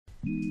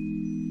Ay,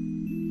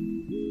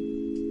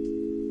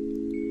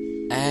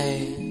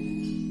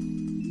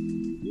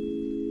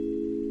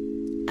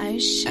 ay,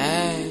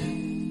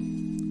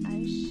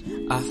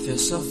 I feel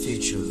so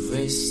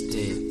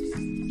futuristic.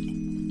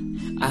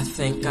 I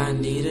think I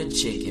need a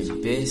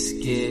chicken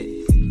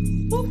biscuit.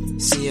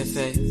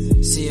 CFA,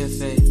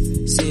 CFA,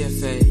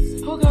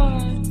 CFA. Oh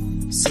God.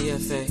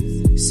 CFA,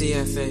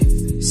 CFA,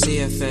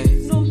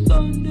 CFA. No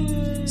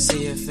Sunday.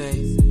 CFA,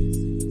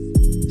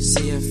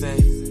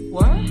 CFA.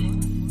 What?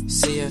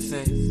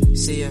 CFA,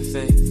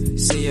 CFA,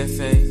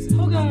 CFA.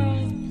 Oh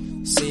God.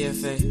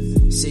 CFA,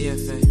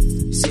 CFA,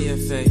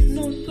 CFA.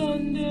 No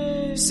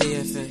Sunday.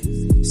 CFA,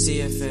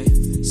 CFA,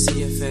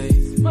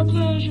 CFA. My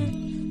pleasure.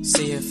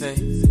 CFA,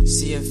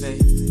 CFA,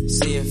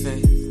 CFA.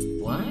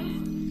 What?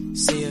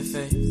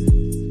 CFA,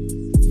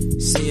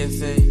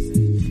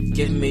 CFA.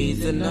 Give me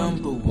the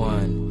number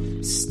one.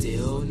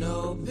 Still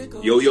no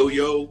pickle.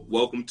 Yo.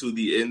 Welcome to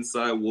the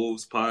Inside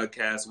Wolves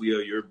podcast. We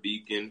are your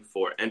beacon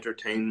for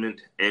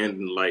entertainment and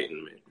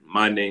enlightenment.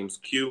 My name's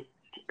Q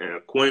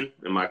and Quinn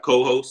and my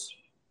co-host.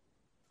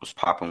 What's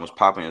poppin'?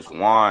 It's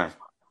Juan.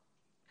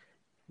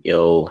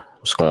 Yo,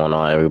 what's going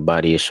on,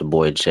 everybody? It's your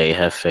boy Jay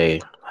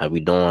Hefe. How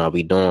we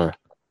doing?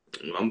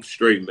 I'm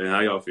straight, man.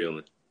 How y'all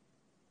feeling?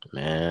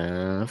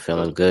 Man, I'm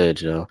feeling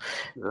good, yo.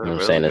 You know what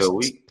I'm saying? Good It's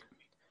week.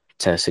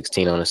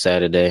 10:16 on a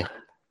Saturday. You know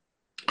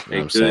what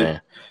I'm Good. saying?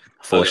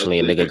 Fortunately,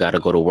 a nigga got to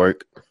go to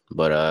work,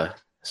 but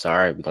it's all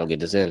right. We're going to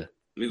get this in.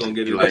 We're going to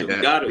get You it like in. that.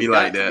 We got We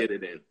like to that. get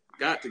it in.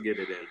 Got to get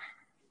it in.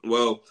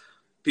 Well,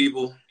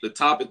 people, the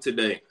topic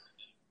today,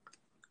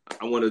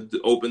 I want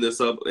to open this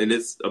up, and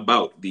it's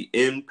about the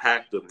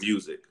impact of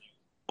music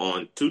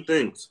on two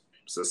things,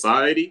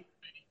 society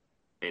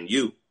and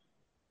you.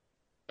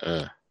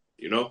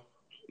 You know,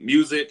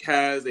 music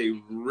has a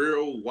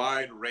real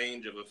wide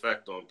range of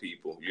effect on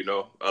people. You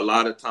know, a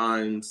lot of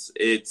times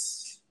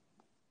it's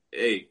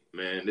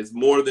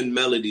more than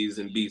melodies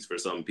and beats for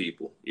some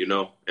people, you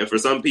know, and for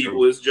some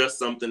people it's just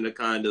something to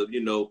kind of,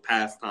 you know,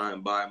 pass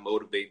time by,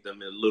 motivate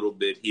them a little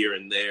bit here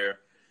and there,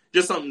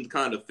 just something to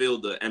kind of fill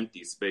the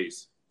empty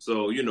space.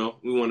 So, you know,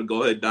 we want to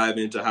go ahead and dive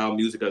into how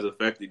music has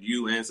affected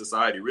you and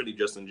society, really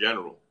just in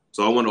general.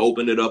 So I want to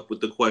open it up with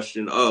the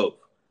question of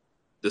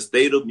the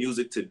state of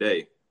music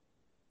today.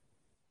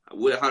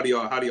 How do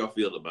y'all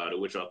feel about it?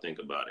 What y'all think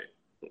about it?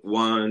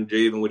 Juan,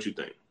 Javen, what you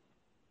think?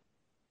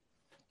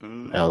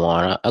 Now,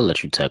 Juan, I'll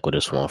let you tackle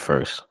this one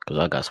first because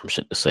I got some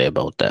shit to say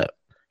about that.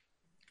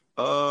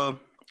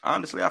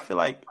 Honestly, I feel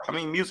like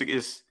music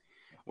is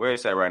where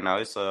it's at right now.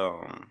 It's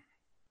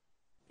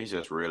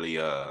just really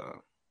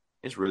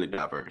it's really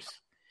diverse.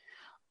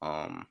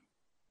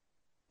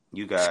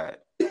 You got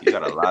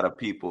a lot of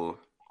people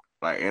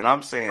and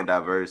I'm saying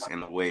diverse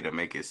in a way to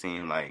make it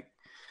seem like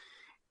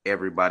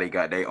everybody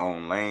got their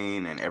own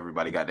lane and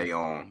everybody got their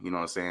own, you know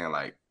what I'm saying?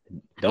 Like,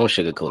 don't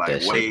sugarcoat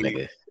that shit,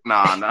 nigga.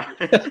 Nah.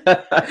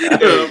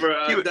 Yo,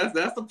 bro, that's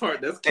the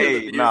part that's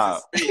killing me. Nah.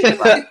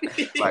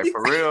 like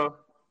for real,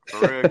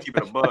 keep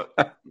it a buck.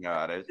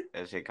 Nah, that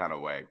shit kind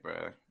of whack,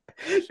 bro.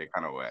 That shit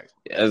kind of whack.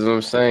 That's what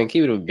I'm saying.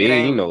 Keep it a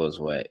beat. You know it's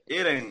whack.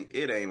 It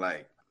ain't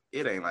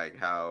like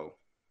how.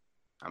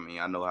 I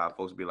know how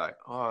folks be like,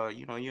 oh,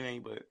 you know, you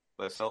ain't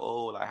but so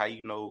old. Like, how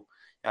you know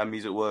how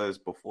music was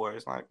before?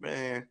 It's like,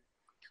 man,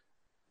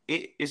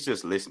 it's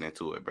just listening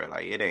to it, bro.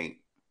 Like, it ain't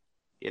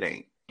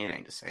the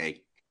same.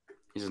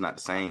 It's just not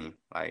the same.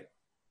 Like,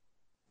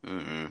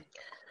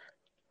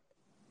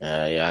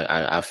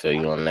 Yeah, I feel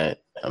you on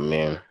that. I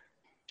mean,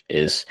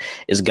 it's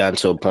gotten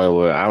to a point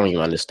where I don't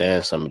even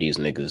understand some of these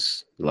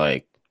niggas.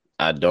 Like,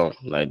 I don't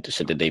like the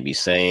shit that they be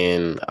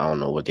saying. I don't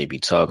know what they be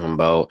talking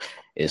about.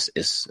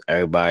 It's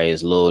everybody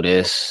is little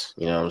this,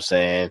 you know what I'm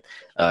saying?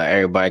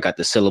 Everybody got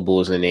the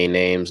syllables in their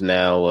names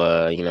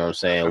now. You know what I'm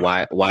saying?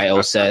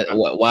 YO said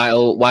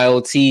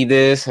YOT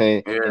this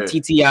and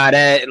TTI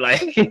that.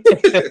 Like,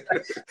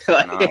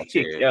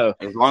 yo.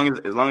 As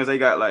long as they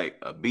got like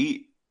a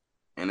beat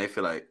and they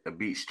feel like a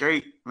beat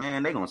straight,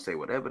 man, they gonna say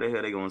whatever the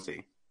hell they gonna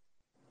say.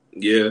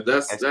 Yeah,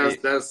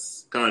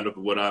 that's kind of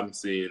what I'm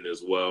seeing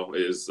as well.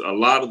 Is a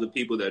lot of the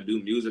people that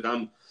do music,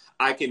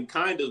 I can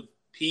kind of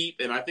peep,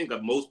 and I think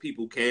that most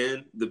people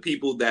can. The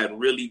people that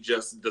really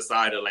just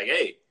decided, like,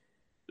 hey,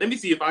 let me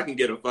see if I can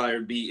get a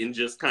fire beat and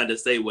just kind of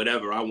say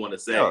whatever I want to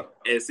say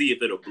and see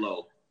if it'll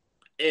blow.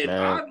 And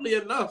oddly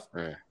enough,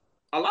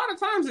 a lot of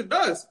times it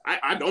does.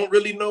 I don't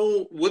really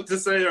know what to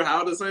say or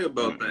how to say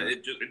about that.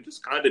 It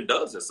just kind of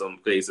does in some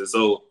cases.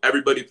 So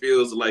everybody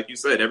feels like you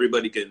said,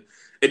 everybody can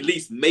at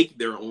least make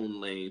their own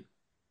lane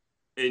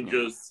and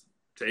just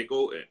take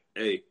over.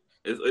 Hey,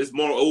 it's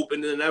more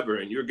open than ever,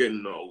 and you're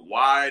getting a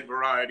wide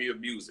variety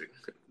of music.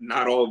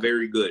 Not all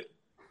very good.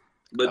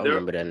 But I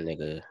remember that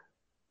nigga.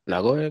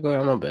 No, go ahead.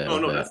 I'm not bad.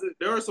 No, that's it.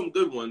 There are some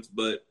good ones,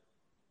 but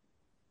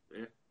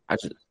I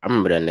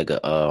remember that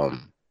nigga.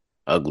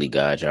 Ugly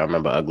God, I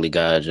remember Ugly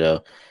God,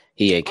 yo.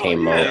 He had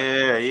came out.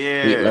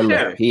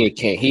 Yeah.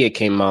 He had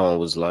came out and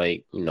was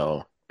like, you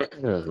know,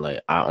 like,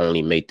 I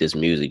only make this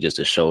music just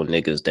to show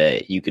niggas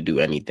that you could do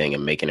anything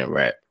and making it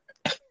rap.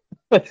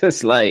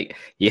 It's like,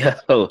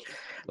 yo,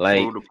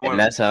 Like, Prove the and point.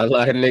 that's how a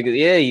lot of niggas.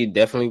 Yeah, you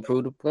definitely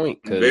proved the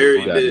point because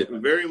Very, you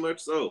got very much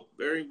so.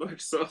 Very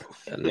much so.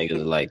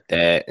 niggas like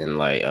that and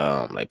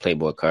like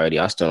Playboy Cardi.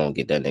 I still don't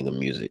get that nigga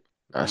music.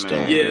 I still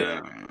don't get it.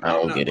 Yeah, I I'm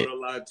don't not get it. gonna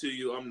lie to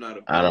you. I'm not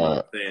I a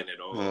don't. fan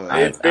at all.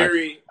 I- It's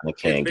very, I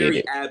can't it's get very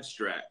it.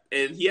 abstract,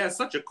 and he has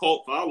such a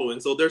cult following.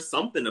 So there's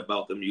something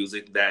about the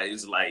music that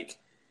is like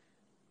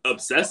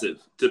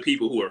obsessive to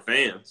people who are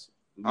fans.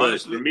 But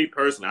Honestly- for me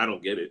personally, I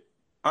don't get it.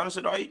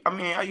 Honestly, though,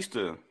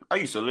 I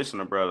used to listen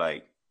to bro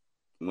like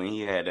when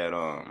he had that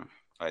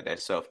like that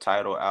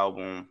self-titled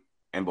album,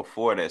 and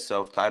before that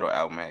self-titled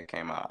album had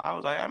came out, I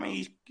was like, I mean,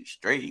 he's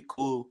straight, he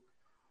cool.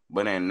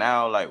 But then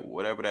now, like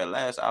whatever that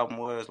last album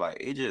was, like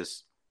it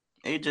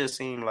just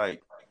seemed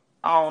like,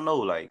 I don't know,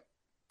 like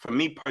for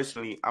me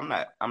personally, I'm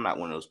not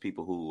one of those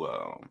people who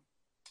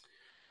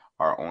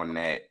are on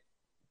that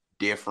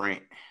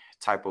different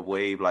type of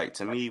wave. Like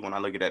to me, when I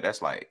look at that,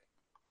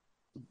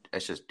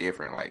 that's just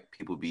different. Like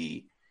people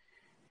be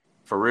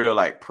for real,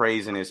 like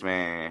praising this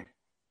man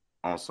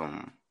on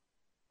some,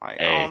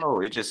 like, I Hey. don't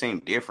know, it just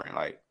seemed different.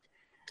 Like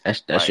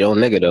That's like- your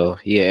nigga though.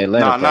 Yeah,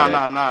 Atlanta.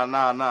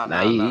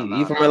 Nah,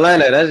 you from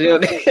Atlanta. That's your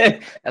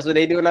nigga. That's what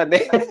they doing out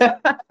there.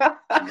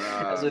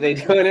 That's what they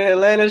doing in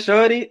Atlanta,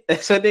 shorty.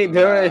 That's what they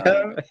doing.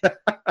 Nah.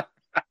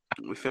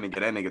 We finna get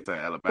that nigga to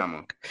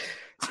Alabama.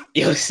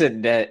 You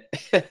said that.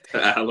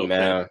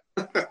 Alabama.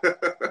 Man.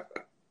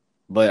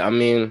 But I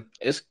mean,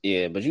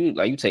 but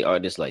you take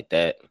artists like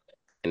that,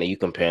 and then you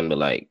compare them to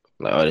like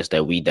artists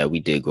that we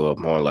did grow up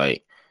more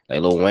like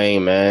Lil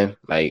Wayne, man.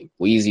 Like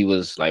Weezy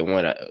was like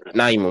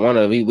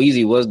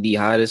Weezy was the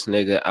hottest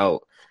nigga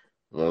out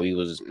when we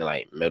was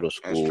like middle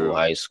school, true.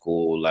 high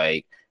school.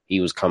 Like he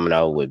was coming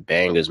out with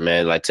bangers,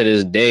 man. Like to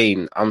this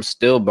day, I'm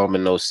still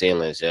bumping No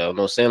Ceilings, yo.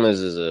 No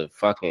Ceilings is a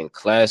fucking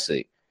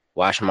classic.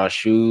 Wash My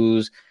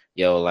Shoes,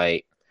 yo.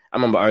 Like I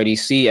remember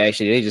RDC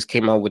actually, they just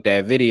came out with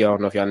that video. I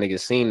don't know if y'all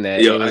niggas seen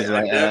that. Yo, It was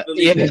I like,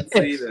 definitely did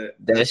see that.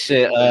 That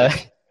shit.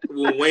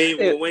 Will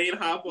Wayne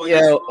hop on your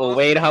Yo, song?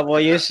 Wayne hop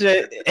on your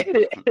shit.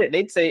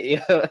 They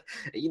say, yo,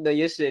 you know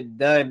your shit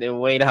done,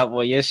 and Wayne hop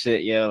on your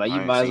shit, yo. Like I you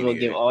ain't might as seen well it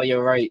give yet. all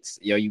your rights,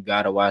 yo. You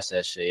gotta watch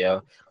that shit,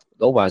 yo.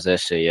 Go watch that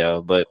shit,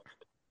 yo. But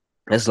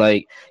it's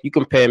like you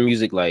compare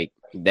music like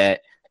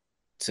that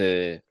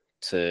to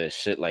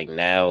shit like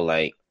now,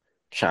 like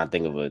trying to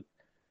think of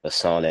a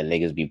song that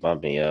niggas be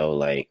bumping, yo.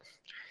 Like,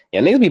 yeah,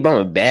 niggas be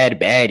bumping Bad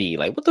Baddie.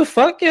 Like, what the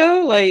fuck,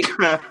 yo? Like,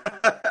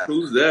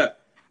 Who's that?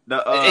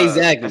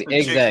 Exactly,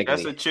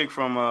 That's a chick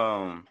from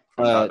Uh,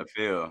 Dr.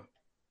 Phil.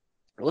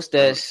 what's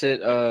that shit?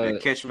 The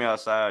Catch Me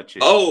Outside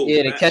chick. Oh,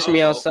 Yeah, the Catch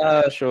Me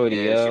Outside, shorty,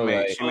 yeah, yo.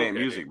 she made Okay.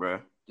 music, bro.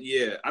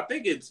 Yeah, I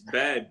think it's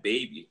Bad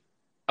Baby.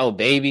 Oh,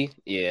 baby,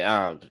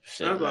 yeah,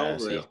 shit, That's what I man.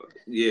 was See. like,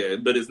 yeah,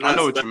 but it's I not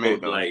know what you spelled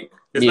meant, though. like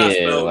it's not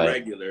Yeah, spelled like-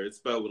 regular. It's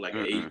spelled with like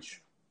an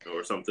H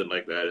or something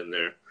like that in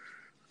there.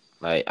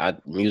 Like,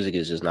 music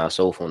is just not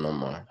soulful no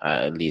more.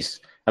 At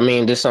least, I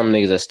mean, there's some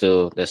niggas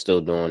that's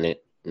still doing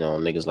it. You know,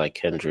 niggas like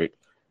Kendrick.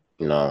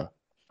 You know,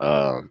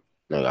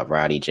 got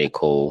Roddy, J.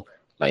 Cole.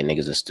 Like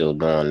niggas are still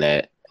doing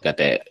that. Got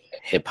that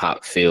hip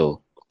hop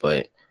feel,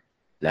 but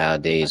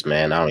nowadays,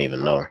 man, I don't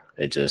even know.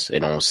 It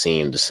don't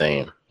seem the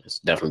same. It's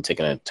definitely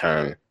taking a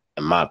turn,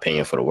 in my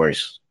opinion, for the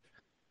worse.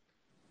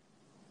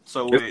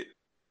 So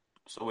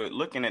with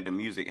looking at the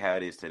music how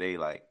it is today,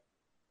 like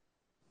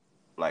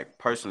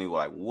personally,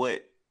 like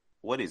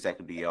what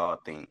exactly do y'all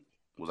think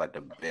was like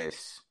the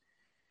best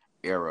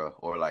era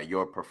or like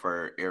your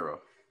preferred era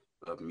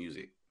of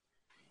music?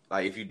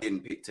 Like if you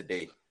didn't pick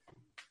today.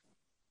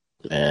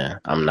 Man,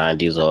 I'm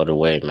 90s all the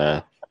way,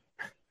 man.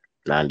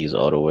 90s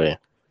all the way.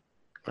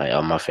 Like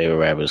all my favorite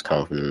rappers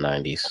come from the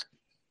 90s.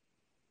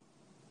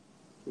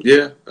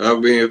 Yeah, I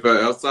mean, if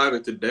outside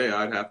of today,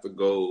 I'd have to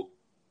go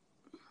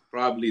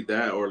probably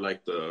that or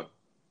like the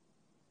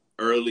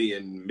early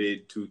and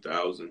mid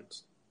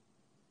 2000s.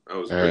 That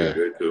was pretty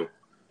good too.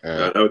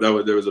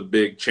 There was a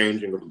big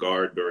changing of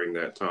guard during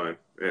that time,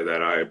 and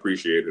that I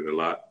appreciated a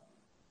lot.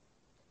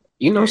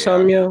 You know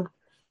something, yo?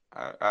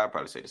 I'd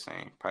probably say the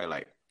same. Probably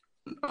like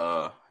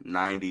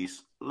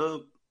 90s,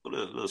 little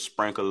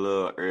sprinkle,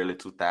 little early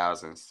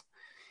 2000s.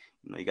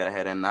 You know, you gotta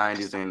have that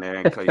 90s in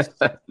there because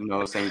you know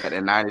what I'm saying. You got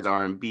that 90s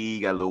R&B,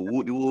 you got a little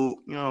whoop,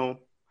 you know,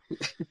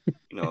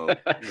 you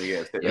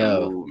gotta set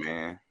that mood,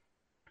 man.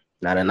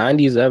 Now the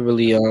 90s, that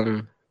really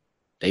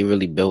they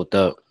really built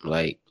up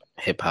like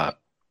hip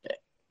hop,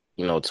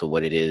 you know, to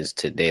what it is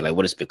today, like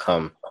what it's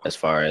become as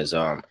far as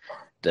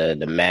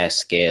the mass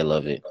scale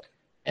of it.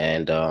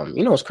 And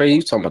you know, it's crazy.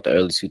 You talking about the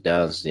early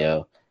 2000s,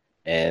 yo,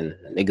 and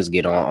niggas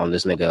get on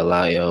this nigga a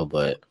lot, yo,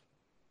 but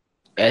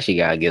actually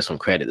gotta give some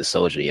credit to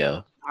Soulja,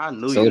 yo. I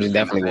knew Soulja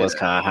definitely was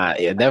kind of hot.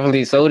 Yeah,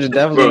 definitely. Soulja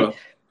definitely.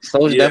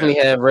 Bro, Definitely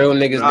had real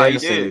niggas he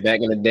dancing did. back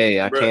in the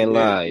day. I can't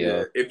lie, yeah.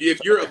 yo.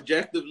 If you're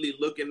objectively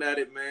looking at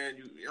it, man,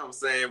 you know what I'm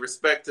saying.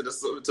 Respect to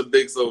to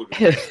Big Soulja.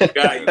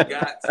 You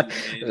got to,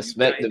 man.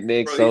 Respect the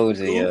Big He's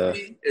Soulja, yo.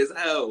 goofy as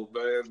hell,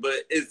 man.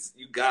 But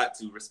you got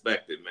to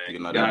respect it, man. You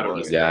know gotta that boy.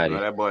 respect got You it.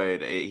 know that boy.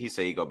 He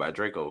said he go by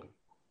Draco.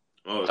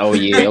 Oh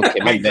yeah, okay,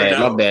 my Big bad,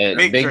 my Draco. bad.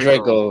 Big Big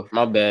Draco. Draco,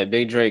 my bad,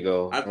 Big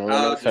Draco. I I'm one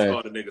just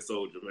called the nigga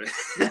Soldier,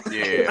 man.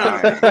 Yeah,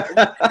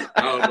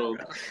 I don't know.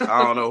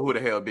 I don't know who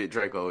the hell Big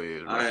Draco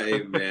is, bro.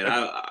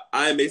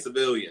 I am a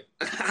civilian.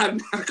 I'm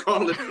not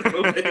calling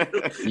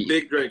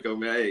Big Draco,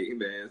 man. Hey,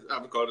 man,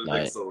 I'm calling the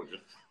nigga Soldier.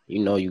 You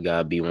know you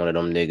gotta be one of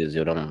them niggas,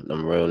 yo,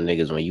 them real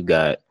niggas when you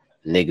got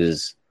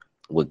niggas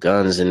with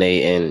guns and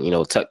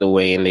tucked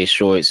away in their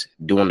shorts,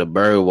 doing the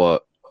bird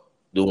walk,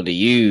 doing the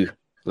U,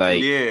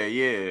 like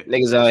yeah.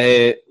 Niggas out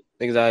here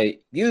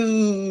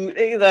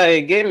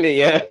getting it,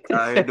 yeah.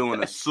 Out here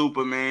doing a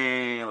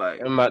Superman, like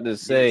I'm about to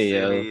say,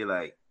 yo,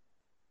 like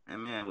that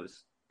man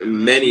was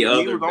many he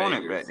other was on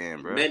bangers. it back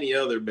then, bro. Many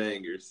other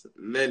bangers.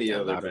 A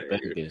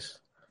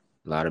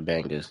lot of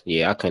bangers.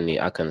 Yeah, I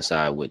couldn't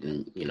side with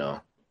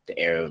the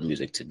era of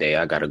music today.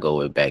 I gotta go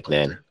with back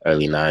then,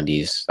 early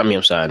 90s. I mean,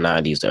 I'm sorry,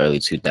 90s to early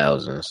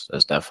 2000s.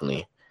 That's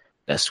definitely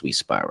that sweet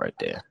spot right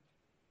there.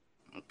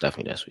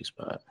 Definitely that sweet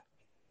spot.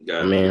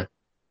 I mean,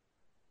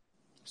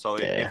 so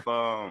if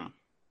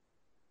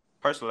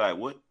personally,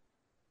 like,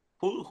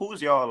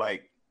 who's y'all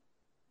like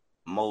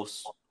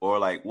most, or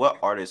like what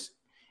artists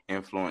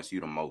influence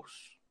you the most?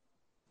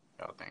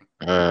 Y'all think?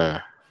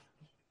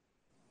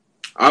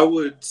 I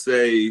would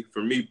say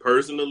for me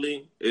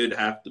personally, it'd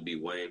have to be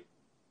Wayne.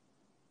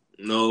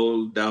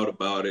 No doubt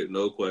about it,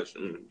 no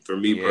question. For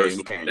me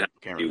personally,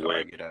 can't really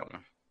argue that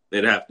one.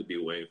 It'd have to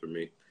be Wayne for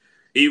me.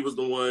 He was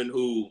the one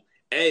who,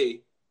 I'm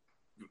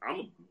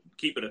gonna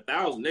keep it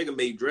 1,000. Nigga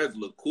made dreads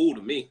look cool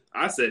to me.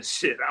 I said,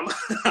 shit,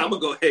 I'm gonna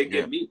go ahead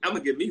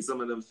and give me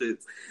some of them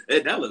shits.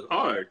 And that looked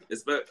hard.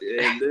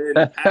 And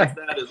then past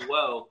that as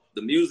well,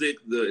 the music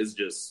is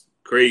just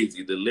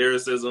crazy. The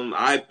lyricism,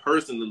 I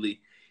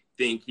personally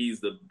think he's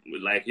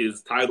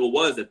his title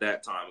was at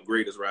that time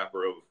greatest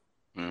rapper of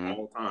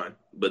all time.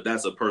 But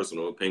that's a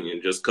personal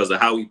opinion, just because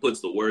of how he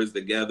puts the words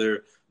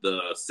together, the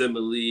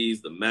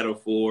similes, the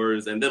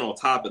metaphors, and then on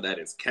top of that,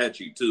 it's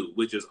catchy too,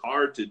 which is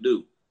hard to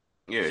do.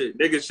 Yeah,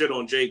 niggas shit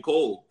on J.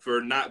 Cole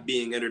for not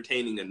being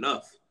entertaining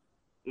enough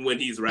when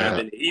he's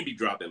rapping. He be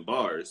dropping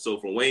bars. So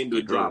for Wayne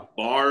to drop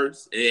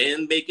bars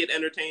and make it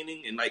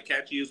entertaining and like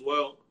catchy as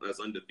well, that's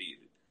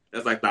undefeated.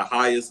 That's like the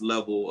highest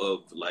level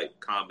of like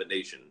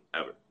combination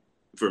ever,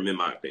 from in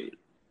my opinion.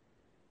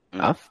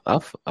 I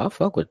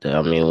fuck with that.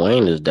 I mean,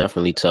 Wayne is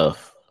definitely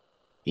tough.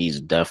 He's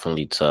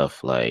definitely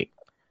tough. Like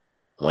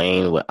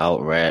Wayne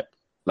without rap.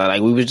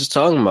 Like we were just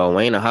talking about,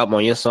 Wayne to hop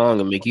on your song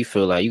and make you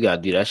feel like you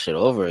gotta do that shit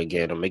over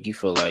again, or make you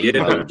feel like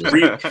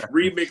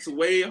remix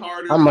way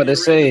harder. I'm about to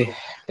say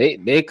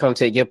they come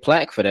take your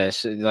plaque for that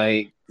shit.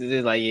 Like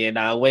it's like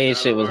Wayne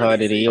shit was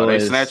harder than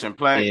yours. They snatching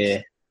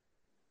plaques.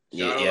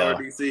 Shout out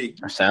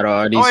RDC. Shout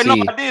out RDC. Oh wait,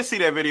 no, I did see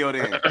that video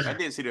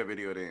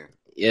then.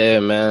 Yeah,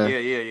 man.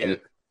 Yeah. And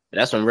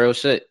that's some real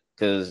shit.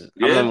 Cause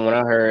I remember when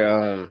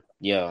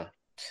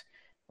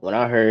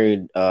I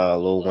heard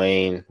Lil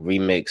Wayne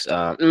remix.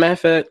 Matter of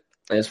fact.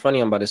 And it's funny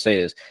I'm about to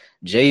say this.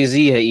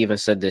 Jay-Z had even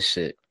said this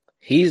shit.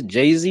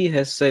 Jay-Z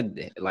has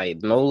said,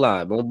 like, no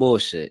lie, no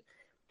bullshit.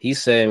 He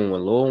said when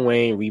Lil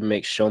Wayne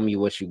remixed Show Me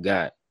What You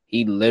Got,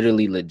 he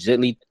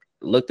legitly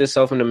looked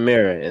himself in the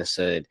mirror and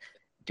said,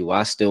 do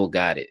I still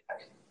got it?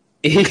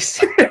 He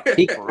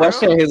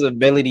questioned his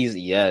abilities,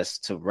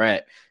 to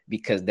rap,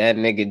 because that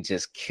nigga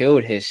just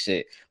killed his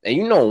shit. And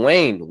you know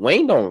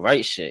Wayne don't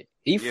write shit.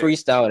 He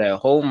freestyled that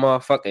whole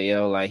motherfucker,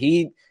 yo. Like,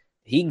 he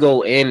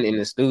go in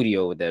the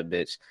studio with that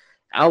bitch.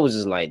 I was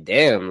just like,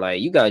 damn,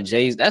 like you got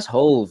Jay's. That's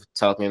Hove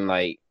talking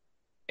like,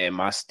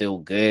 am I still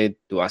good?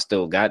 Do I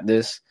still got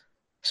this?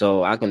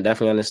 So I can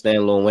definitely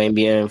understand Lil Wayne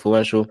being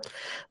influential.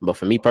 But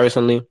for me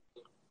personally,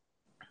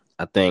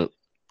 I think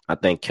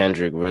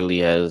Kendrick really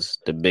has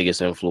the biggest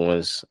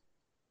influence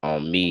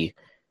on me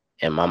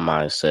and my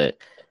mindset.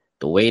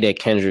 The way that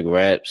Kendrick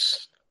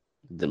raps,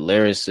 the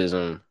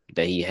lyricism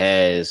that he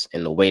has,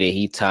 and the way that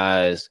he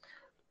ties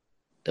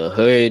the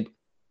hood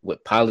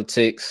with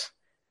politics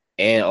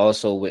and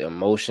also with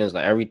emotions,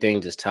 like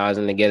everything just ties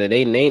them together.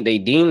 They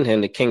deemed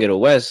him the king of the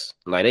West.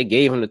 Like they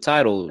gave him the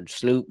title.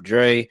 Snoop,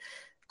 Dre,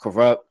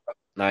 Corrupt,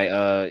 like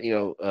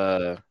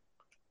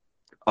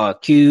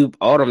Cube,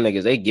 all them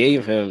niggas. They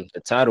gave him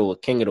the title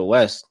of king of the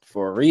West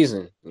for a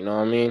reason. You know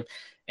what I mean?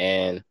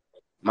 And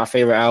my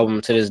favorite album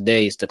to this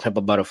day is To Pimp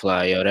a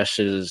Butterfly. Yo, that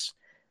shit is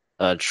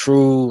a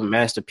true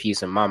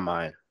masterpiece in my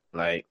mind.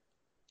 Like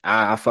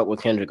I fuck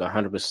with Kendrick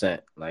 100%.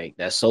 Like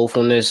that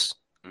soulfulness.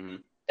 Mm-hmm.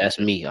 That's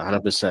me,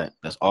 100%.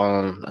 That's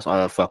all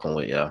I'm fucking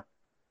with, y'all.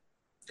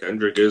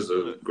 Kendrick is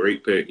a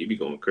great pick. He be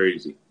going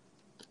crazy.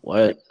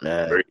 What,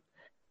 man? Great.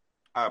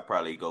 I'd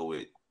probably go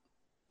with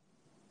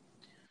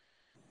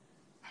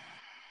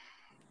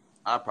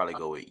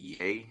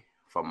Ye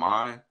for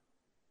mine.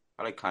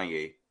 I like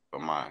Kanye for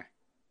mine.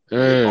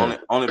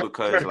 Only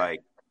because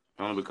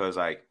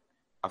I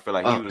feel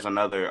like he was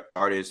another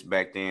artist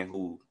back then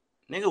who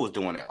nigga was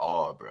doing it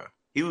all, bro.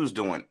 He was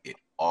doing it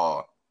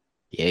all.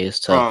 Yeah, it's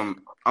tough.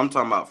 I'm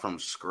talking about from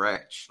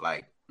scratch,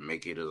 like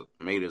made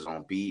his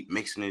own beat,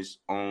 mixing his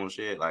own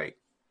shit, like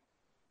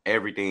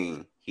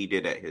everything he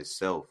did that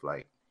himself,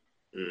 like.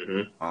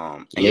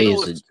 Mm-hmm.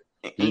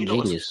 And He you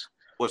know genius.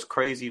 what's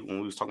crazy when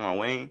we was talking about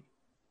Wayne,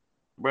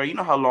 bro? You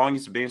know how long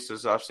it's been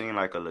since I've seen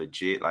like a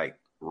legit like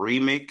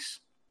remix.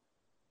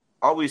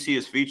 All we see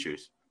is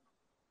features.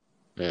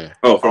 Yeah.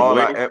 Oh, from All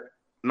Wayne?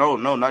 no,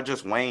 not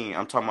just Wayne.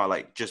 I'm talking about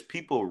like just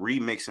people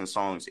remixing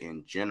songs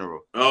in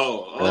general. You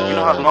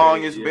know how Uh,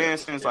 long it's yeah, been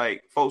since yeah.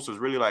 like folks was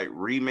really like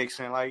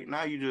remixing. Like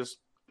now you just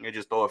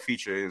throw a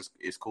feature and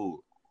it's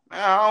cool.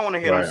 Now I don't want to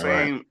hear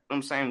right.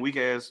 them same weak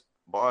ass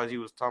bars he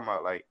was talking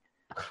about. Like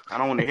I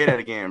don't want to hear that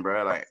again,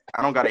 bro. Like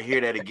I don't got to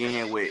hear that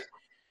again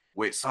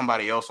with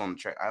somebody else on the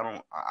track. I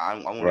want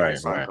to hear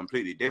something Right.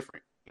 completely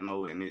different. You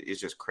know, and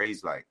it's just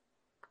crazy. Like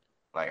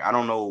I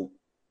don't know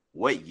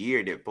what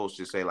year they're supposed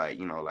to say like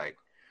like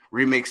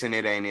remixing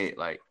it ain't it.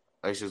 Like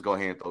let's just go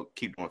ahead and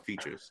keep doing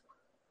features.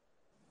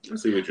 I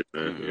see what you're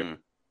saying. Mm-hmm. Yeah.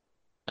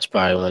 That's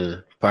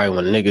probably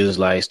when niggas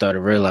like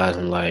started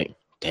realizing like,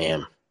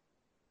 damn,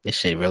 this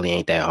shit really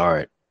ain't that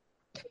hard.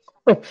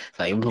 Like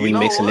we You know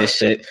remixing what? this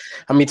shit.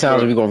 How many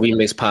times are we gonna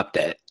remix Pop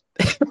That?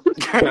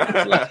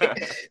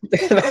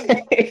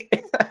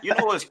 You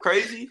know what's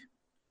crazy?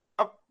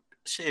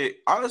 Shit,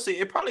 honestly,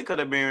 it probably could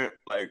have been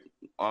like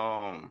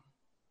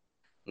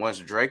once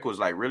Drake was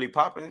like really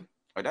popping.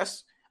 Like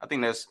I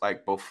think that's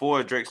like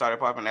before Drake started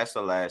popping. That's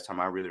the last time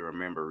I really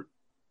remember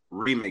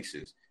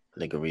remixes.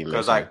 Nigga remixing.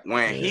 Because like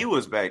when he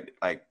was back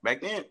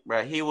then,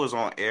 bro, he was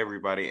on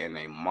everybody and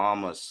a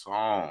mama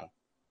song.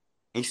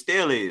 He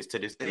still is to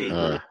this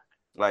day.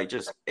 Like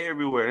just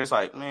everywhere. And it's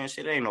like, man,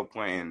 shit ain't no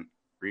point in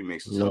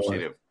remixing some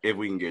shit if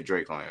we can get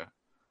Drake on here.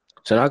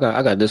 So I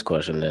got this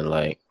question then,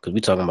 like, because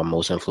we talking about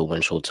most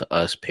influential to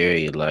us,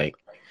 period. Like,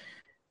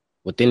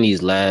 within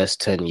these last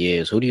 10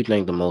 years, who do you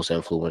think the most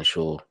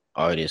influential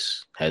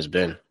artist has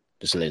been?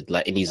 Just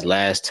in these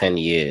last 10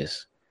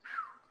 years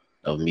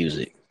of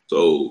music.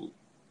 So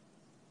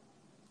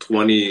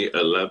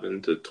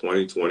 2011 to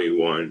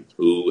 2021,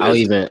 I'll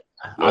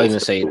even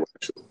say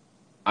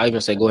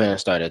go ahead and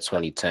start at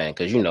 2010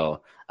 because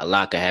a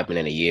lot could happen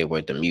in a year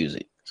worth of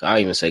music. So I'll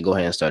even say go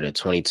ahead and start at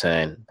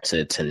 2010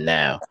 to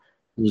now.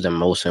 Who's the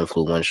most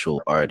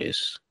influential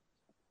artist?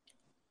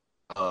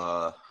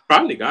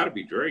 Probably got to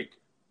be Drake.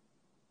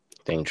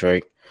 Think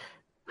Drake.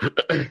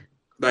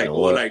 Like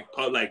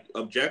like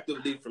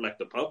objectively for like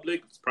the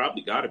public, it's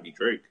probably got to be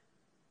Drake.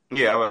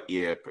 Yeah,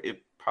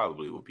 it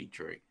probably would be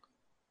Drake.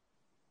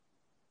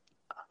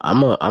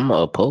 I'm a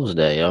oppose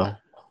that, yo.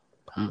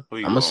 I'm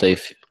gonna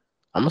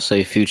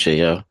say Future,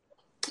 yo.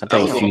 I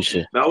think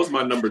Future. That was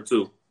my number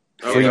two.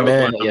 Free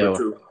band,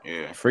 yo.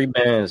 Yeah. Free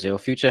bands, yo.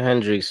 Future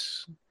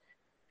Hendrix.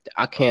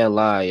 I can't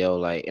lie, yo.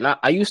 Like, and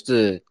I used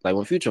to like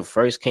when Future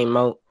first came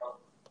out.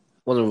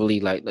 Wasn't really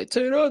like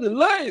turn on the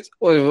lights.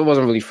 Well, it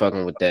wasn't really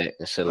fucking with that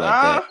and shit like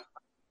that.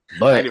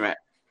 But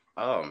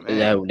oh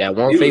man, that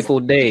one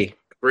fateful day,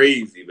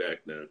 crazy back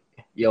then.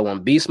 Yo, when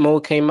Beast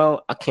Mode came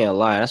out, I can't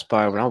lie. That's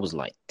probably when I was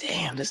like,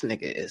 damn, this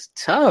nigga is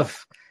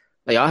tough.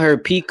 Like I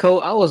heard Pico,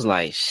 I was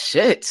like,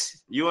 shit.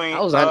 You ain't.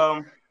 I was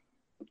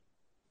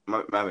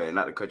my bad,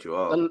 not to cut you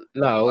off.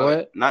 No,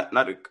 what? Not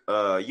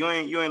to. You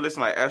ain't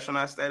listen like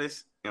Astronaut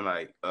Status and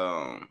like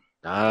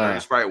Dirty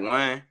Sprite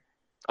 1.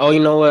 Oh,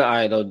 you know what? All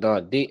right,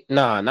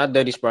 not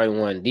Dirty Sprite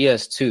 1.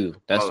 DS2.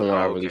 That's the one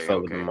I really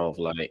fuck with the most.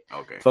 Like,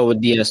 fuck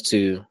with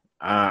DS2.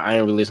 I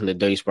ain't really listen to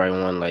Dirty Sprite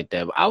 1 like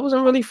that, but I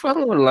wasn't really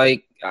fucking with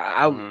like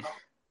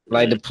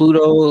like the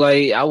Pluto.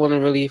 Like I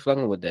wasn't really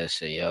fucking with that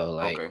shit, yo.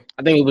 Like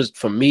I think it was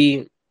for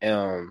me.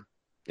 And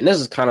this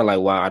is kind of like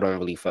why I don't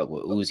really fuck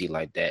with Uzi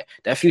like that.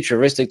 That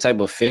futuristic type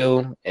of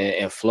feel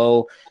and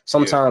flow.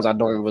 Sometimes I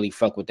don't really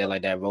fuck with that,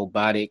 like that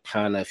robotic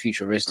kind of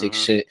futuristic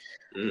shit.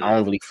 I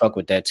don't really fuck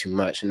with that too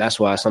much. And that's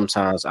why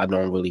sometimes I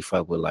don't really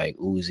fuck with like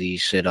Uzi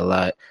shit a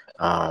lot.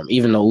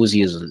 Even though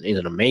Uzi is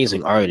an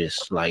amazing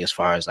artist, like as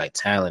far as like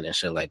talent and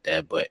shit like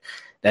that, but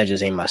that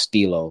just ain't my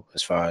stilo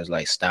as far as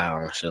like style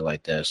and shit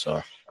like that.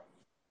 So,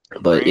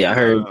 but I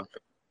heard,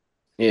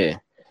 they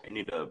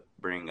need to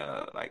bring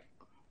like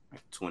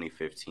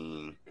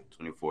 2015,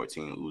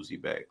 2014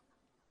 Uzi back.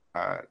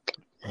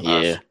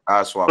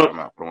 I'll swap them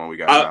out for the one we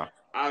got now.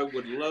 I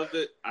would love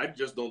it. I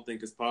just don't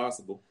think it's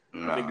possible.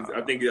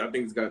 I think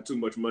it's got too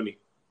much money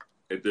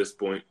at this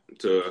point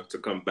to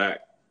come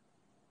back.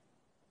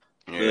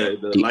 Yeah,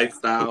 the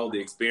lifestyle, the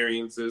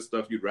experiences,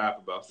 stuff you'd rap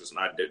about, is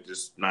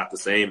just not the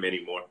same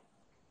anymore.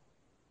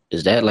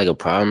 Is that like a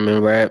problem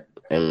in rap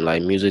and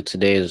like music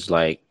today? Is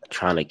like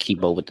trying to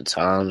keep up with the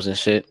times and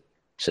shit,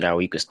 so that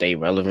we could stay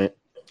relevant.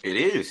 It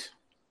is.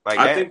 Like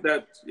I think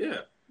that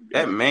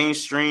that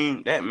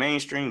mainstream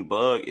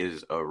bug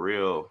is a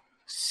real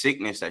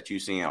sickness that you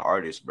see in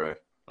artists, bro.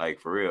 Like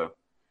for real.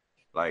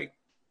 Like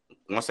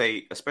once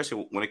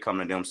especially when it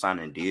comes to them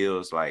signing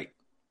deals, like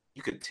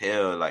you could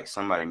tell like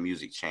somebody's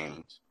music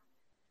changed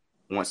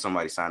once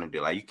somebody signed a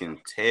deal. Like you can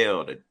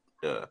tell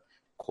the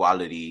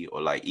quality or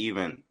like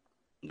even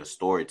the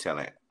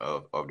storytelling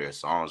of their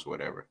songs,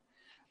 whatever,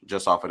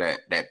 just off of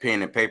that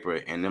pen and paper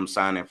and them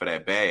signing for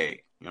that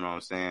bag. You know what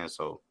I'm saying?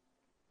 So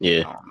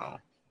yeah, I don't know.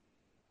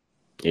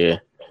 Yeah,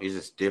 it's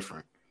just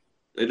different.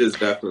 It is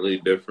definitely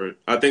different.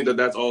 I think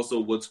that's also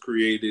what's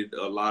created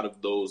a lot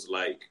of those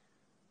like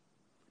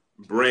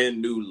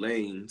brand new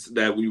lanes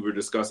that we were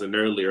discussing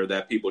earlier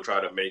that people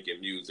try to make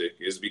in music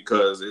is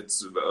because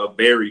it's a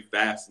very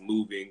fast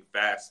moving,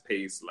 fast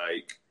paced,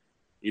 like,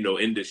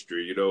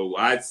 industry.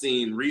 I'd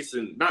seen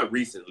not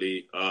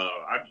recently,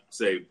 I'd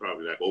say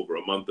probably like over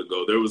a month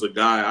ago, there was a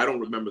guy, I don't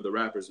remember the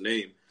rapper's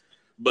name,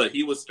 but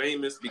he was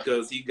famous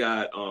because he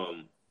got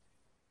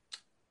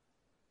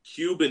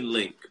Cuban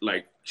link,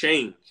 like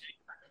chain,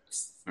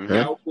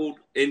 scalpeled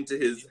into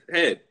his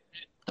head.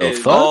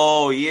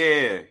 Oh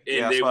yeah,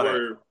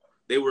 and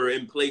they were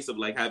in place of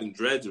like having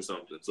dreads or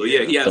something. So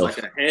yeah, he has like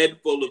a head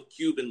full of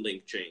Cuban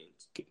link chains.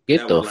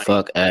 Get the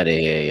fuck out of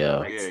here, yo!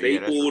 Like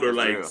stapled or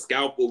like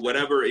scalpel,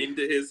 whatever,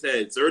 into his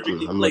head,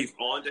 surgically placed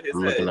onto his head.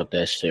 I'm looking up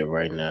that shit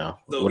right now.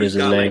 So what is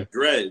his name? Like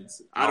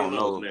dreads. I don't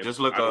know. His name. Just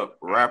look up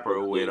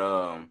rapper with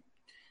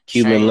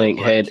Cuban link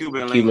head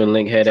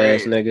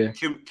ass nigga.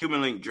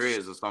 Cuban link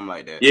dreads or something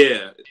like that.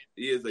 Yeah,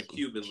 he is a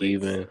Cuban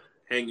link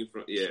hanging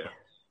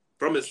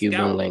from his Cuban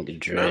scalp. link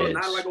dreads.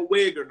 Not like a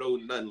wig or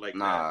nothing like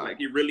that. Like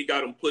he really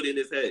got him put in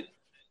his head.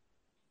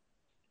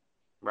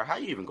 Bro, how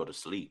you even go to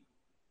sleep?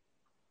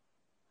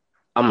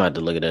 I'm gonna have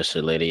to look at that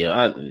shit later,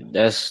 yo.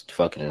 That's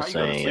fucking insane,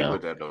 how you go to sleep yo.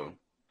 with that, though?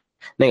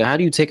 Nigga, how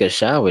do you take a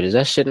shower? Is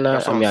that shit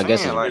not? I mean, I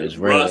guess it's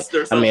real.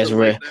 I mean, it's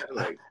real.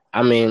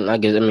 I mean,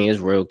 it's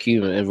real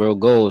Cuban, it's real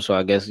gold. So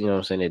I guess you know what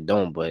I'm saying. It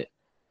don't, but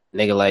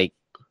nigga, like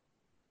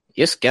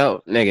your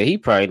scalp, nigga, he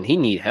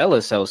need hella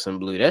Selsun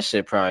Blue. That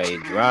shit probably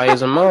dry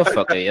as a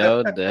motherfucker,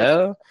 yo. The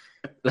hell,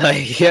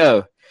 like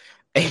yo,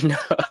 ain't no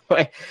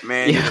way.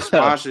 Man, you need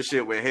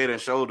sponsorship with Head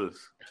and Shoulders.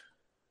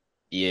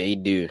 Yeah, he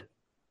do.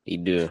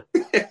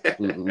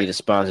 Need a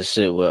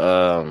sponsorship with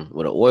an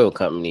oil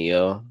company,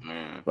 yo.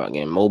 Man.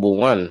 Fucking Mobile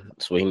One.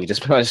 That's what he need a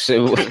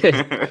sponsorship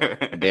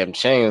with. Damn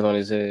chains on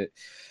his head.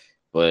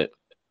 But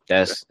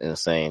that's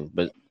insane.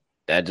 But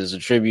that just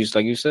attributes,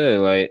 like you said,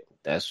 like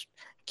that's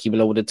keeping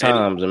up with the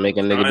times and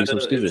making nigga do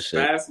some stupid shit.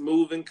 Fast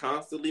moving,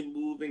 constantly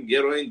moving,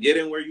 get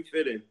in where you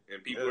fit in.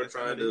 And people are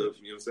trying to, you know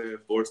what I'm saying,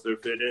 force their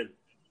fit in.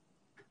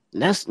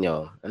 And that's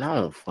and I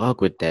don't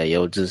fuck with that,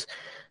 yo. Just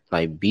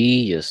like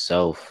be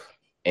yourself.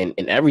 And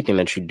everything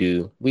that you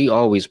do, we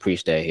always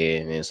preach that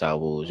here in Inside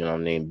Wolves, you know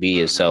what I mean? Be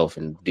yourself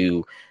and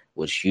do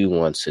what you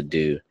want to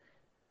do.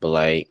 But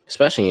like,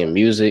 especially in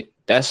music,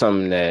 that's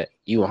something that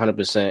you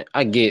 100%,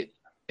 I get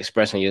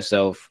expressing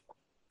yourself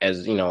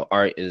as,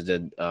 art is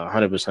the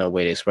 100%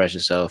 way to express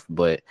yourself.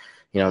 But,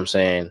 you know what I'm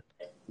saying?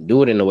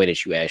 Do it in the way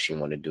that you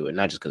actually want to do it,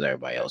 not just because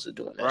everybody else is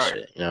doing that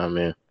shit. You know what I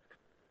mean?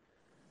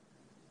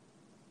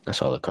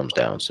 That's all it comes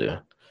down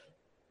to.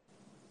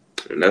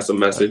 And that's a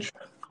message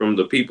from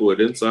the people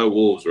at Inside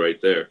Wolves right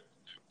there.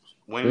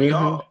 When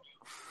y'all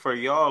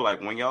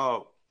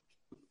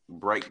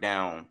break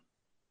down,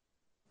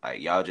 like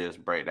y'all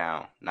just break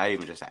down, not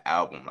even just an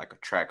album, like a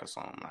track or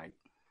something, like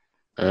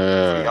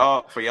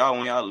for y'all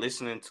when y'all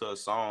listening to a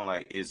song,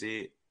 like is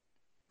it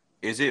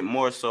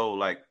more so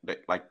like the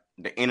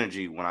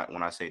energy when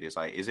I say this,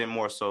 like is it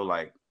more so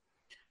like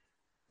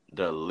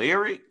the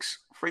lyrics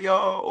for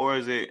y'all, or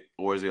is it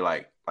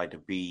like the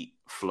beat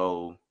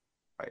flow,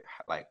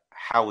 like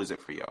how is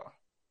it for y'all?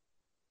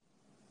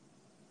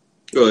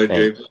 Go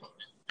ahead, Jay.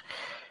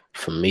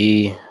 For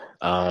me, it's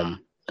a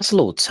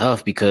little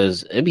tough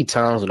because it be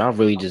times when I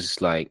really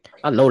just like,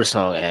 I know the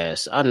song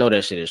ass, I know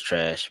that shit is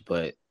trash,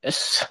 but that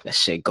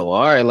shit go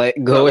hard, like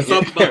go in. You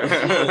know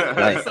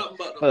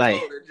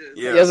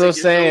what I'm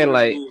saying?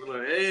 Like,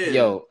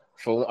 yo,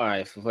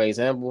 for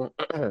example,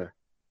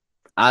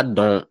 I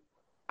don't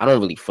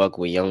really fuck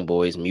with Young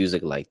Boy's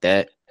music like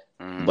that,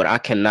 but I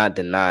cannot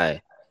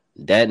deny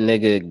that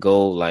nigga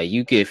go, like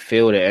you could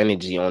feel the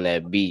energy on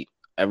that beat.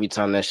 Every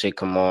time that shit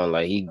come on,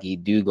 like he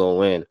do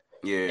go in.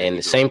 Yeah. And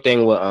the same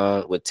thing with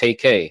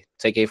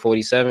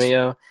TK47,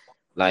 yo.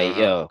 Like,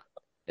 yo,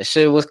 that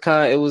shit was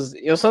it was,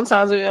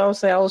 sometimes, I'm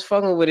saying, I was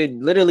fucking with it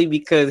literally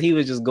because he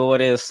was just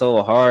going in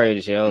so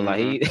hard, yo. Like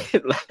he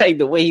like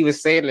the way he was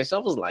saying this, I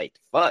was like,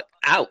 fuck,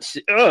 ouch.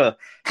 Hit me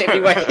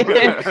right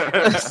there.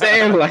 I'm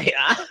saying, like,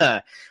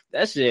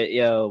 that shit,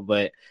 yo.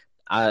 But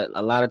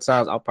a lot of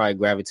times I'll probably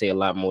gravitate a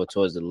lot more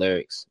towards the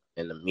lyrics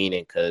and the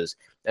meaning, because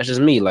that's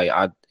just me. Like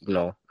I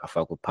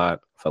fuck with Pac,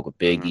 fuck with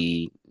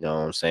Biggie, you know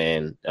what I'm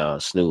saying,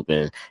 Snoop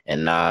and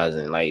Nas,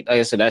 and like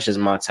I said, that's just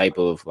my type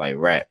of like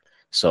rap.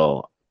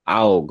 So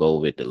I'll go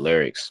with the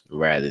lyrics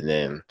rather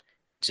than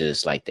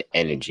just like the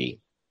energy.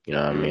 You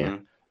know what I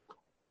mean?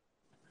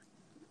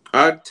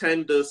 I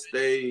tend to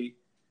stay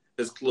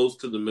as close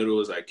to the middle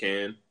as I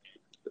can.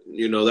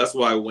 That's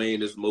why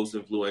Wayne is most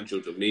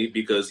influential to me,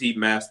 because he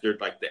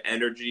mastered like the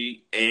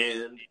energy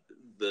and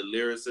the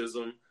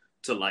lyricism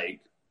to like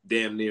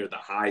damn near the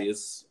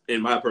highest,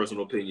 in my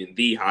personal opinion,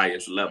 the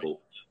highest level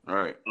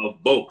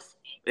of both.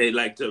 And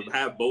like to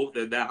have both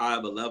at that high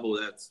of a level,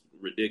 that's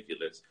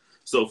ridiculous.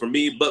 So for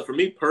me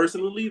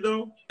personally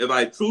though, if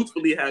I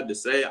truthfully had to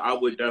say, I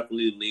would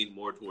definitely lean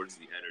more towards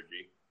the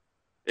energy.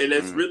 And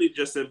it's really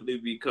just simply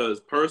because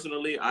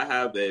personally I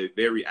have a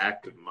very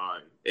active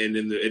mind, and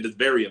it is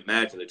very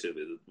imaginative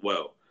as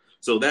well.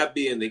 So that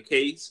being the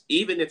case,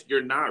 even if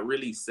you're not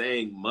really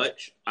saying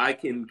much, I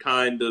can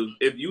kind of,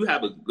 if you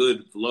have a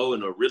good flow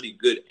and a really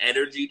good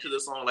energy to the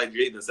song, like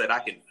Jaden said, I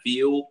can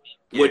feel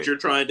what you're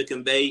trying to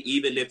convey,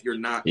 even if you're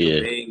not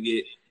conveying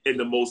it in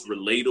the most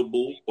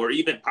relatable or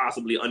even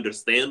possibly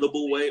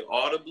understandable way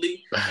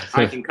audibly.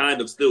 I can kind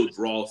of still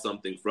draw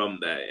something from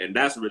that. And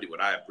that's really what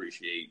I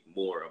appreciate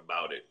more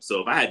about it.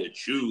 So if I had to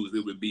choose,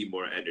 it would be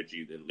more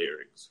energy than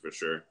lyrics, for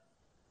sure.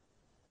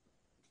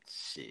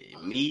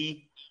 Shit,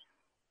 me?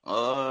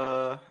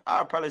 I'd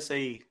probably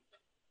say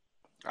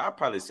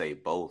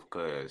both,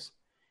 because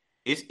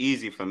it's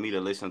easy for me to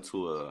listen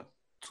to a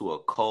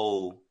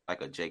Cole,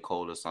 like a J.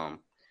 Cole or something,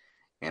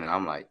 and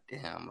I'm like,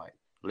 damn, like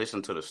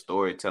listen to the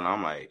storytelling,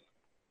 I'm like,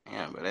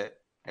 damn, but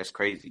that's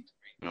crazy.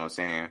 You know what I'm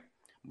saying?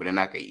 But then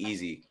I could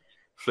easy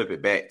flip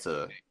it back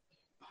to,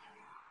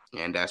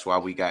 and that's why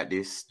we got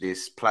this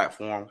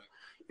platform.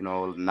 You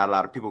know, not a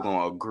lot of people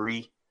gonna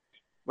agree,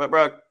 but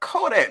bro,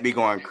 Kodak be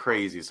going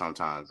crazy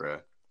sometimes,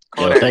 bro.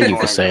 Yo, thank you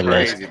for saying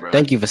that. Bro.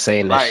 Thank you for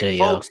saying that shit,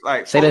 yo.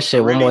 Say that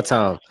shit one more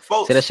time.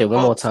 Say that shit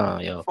one more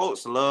time, yo.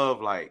 Folks love,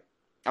 like,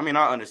 I mean,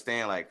 I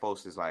understand, like,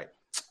 folks is like,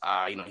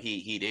 you know,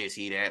 he this,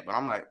 he that, but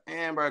I'm like,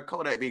 man, bro,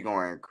 Kodak be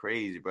going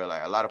crazy, bro.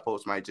 Like, a lot of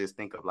folks might just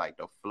think of like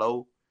the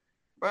flow,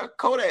 bro.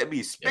 Kodak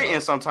be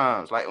spitting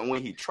sometimes, like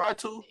when he try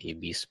to, he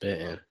be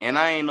spitting. And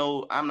I ain't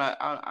one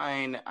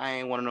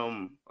of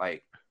them,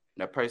 like,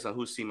 the person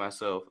who see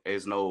myself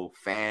as no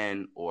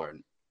fan or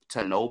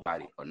to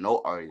nobody or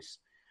no artist.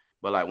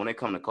 But, like, when it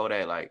come to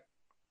Kodak, like,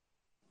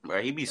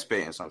 bro, he be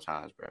spitting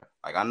sometimes, bro.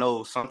 Like, I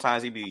know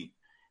sometimes he be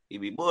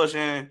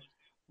bullshitting,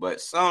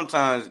 but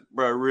sometimes,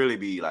 bro, really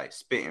be, like,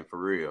 spitting for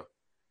real.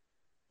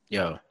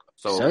 Yo,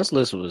 so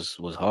Senseless was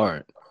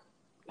hard.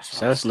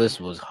 Senseless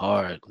was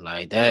hard.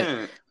 Like,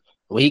 that,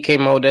 when he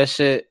came out with that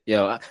shit,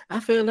 yo, I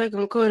feel like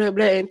I'm Kodak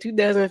Black in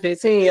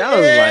 2015. I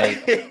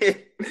was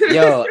like,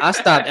 yo, I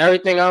stopped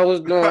everything I was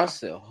doing. I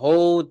said,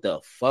 hold the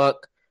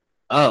fuck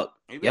up.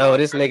 Yo,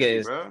 this nigga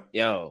is, bro.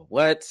 Yo,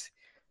 what?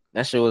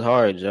 That shit was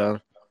hard,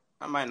 John.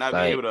 I might not be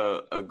able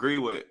to agree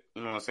with,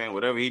 you know what I'm saying,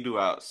 whatever he do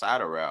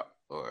outside of rap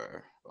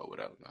or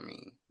whatever. I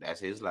mean, that's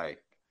his life.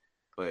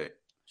 But,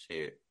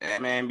 shit,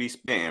 that man be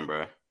spitting,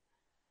 bro.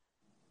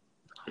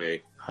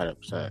 Hey.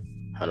 100%.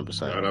 100%.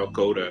 Shout out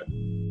Kodak.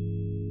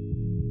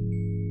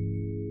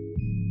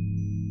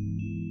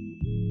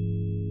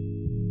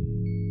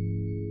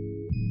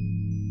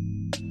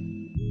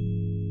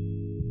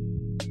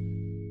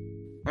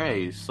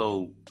 Hey,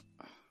 so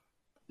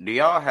do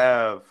y'all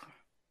have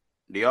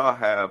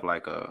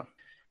like a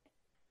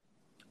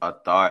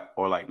thought,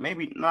 or like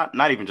maybe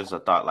not even just a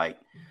thought, like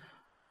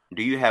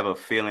do you have a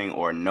feeling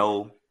or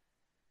know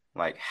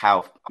like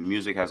how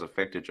music has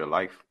affected your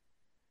life?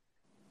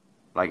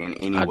 Like in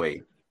any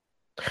way?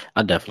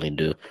 I definitely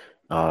do.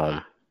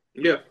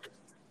 Yeah.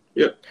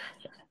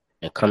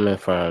 And coming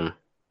from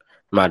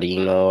Marty,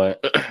 you know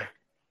what?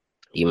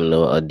 Even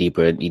though a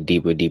deeper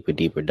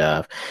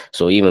dive.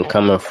 So even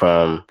coming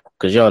from,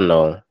 because y'all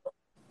know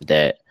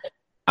that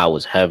I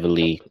was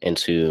heavily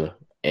into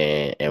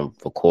and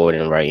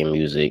recording and writing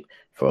music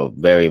for a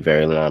very,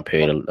 very long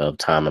period of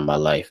time in my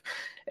life.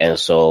 And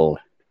so,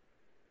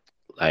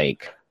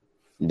 like,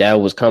 that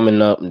was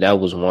coming up. That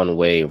was one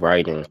way of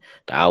writing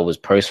that I was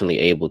personally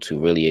able to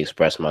really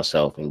express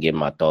myself and get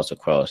my thoughts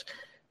across.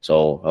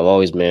 So I've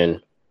always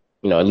been,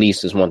 you know, at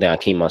least it's one thing I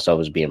keep myself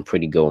as being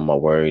pretty good with my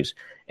words.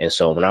 And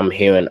so when I'm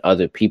hearing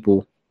other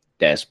people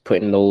that's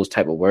putting those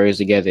type of words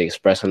together,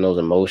 expressing those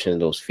emotions,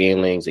 those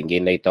feelings, and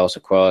getting their thoughts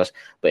across,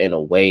 but in a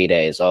way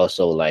that is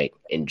also like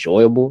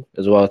enjoyable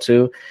as well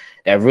too,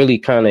 that really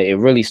it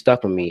really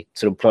stuck with me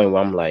to the point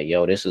where I'm like,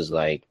 yo, this is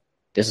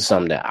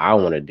something that I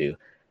want to do.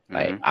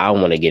 Like, I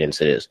want to get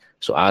into this.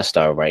 So I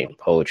started writing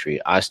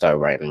poetry. I started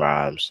writing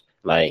rhymes.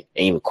 Like,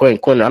 and even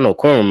Quinn, I know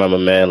Quinn remember,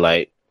 man,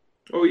 like,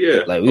 oh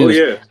yeah. Like we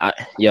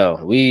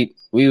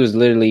was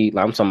literally,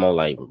 like, I'm talking about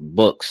like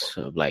books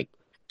of like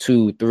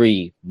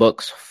 2-3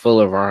 books full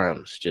of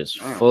rhymes,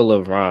 just full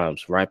of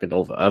rhymes, rapping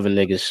over other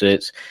niggas'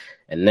 shits.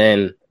 And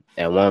then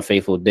at one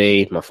fateful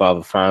day, my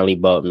father finally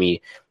bought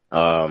me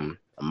a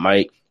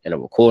mic and a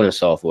recording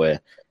software,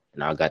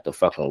 and I got to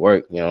fucking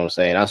work. You know what I'm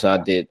saying? That's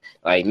what I did.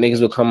 Like,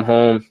 niggas would come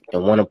home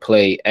and want to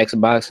play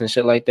Xbox and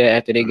shit like that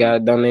after they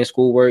got done their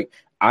schoolwork.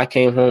 I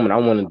came home and I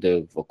wanted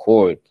to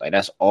record. Like,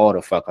 that's all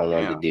the fuck I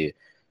wanted to do.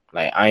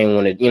 Like, I ain't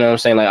want to, you know what I'm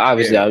saying? Like,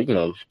 obviously, I, you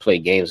know, play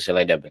games and shit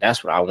like that, but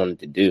that's what I wanted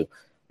to do.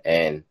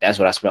 And that's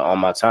what I spent all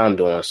my time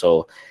doing.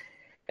 So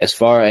as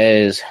far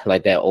as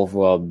like that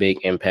overall big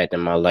impact in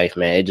my life,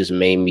 man, it just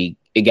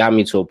it got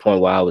me to a point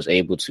where I was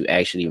able to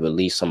actually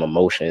release some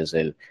emotions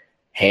and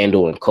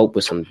handle and cope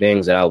with some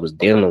things that I was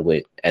dealing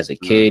with as a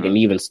kid. And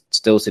even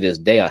still to this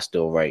day, I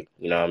still write,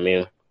 you know what I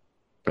mean?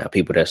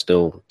 People that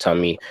still tell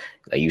me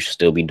like you should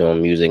still be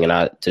doing music.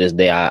 And to this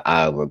day,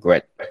 I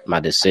regret my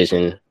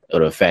decision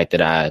or the fact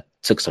that I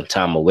took some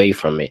time away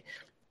from it,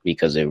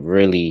 because it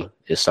really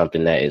is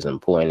something that is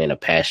important and a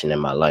passion in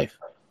my life,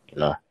 you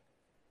know?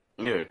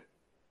 Yeah.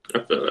 I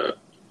feel that.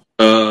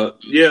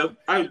 Yeah,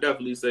 I would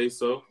definitely say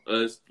so.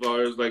 As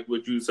far as like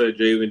what you said,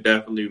 Javen,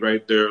 definitely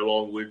right there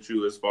along with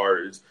you as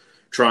far as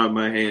trying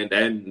my hand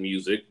at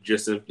music,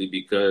 just simply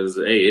because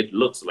hey, it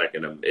looks like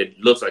an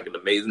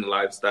amazing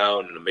lifestyle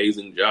and an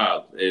amazing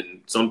job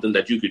and something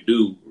that you could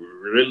do.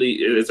 Really,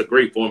 it's a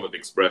great form of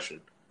expression.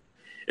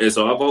 And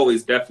so I've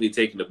always definitely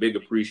taken a big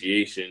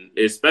appreciation,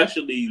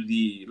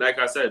 especially like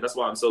I said, that's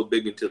why I'm so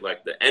big into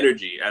like the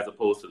energy as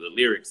opposed to the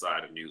lyric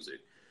side of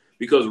music.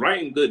 Because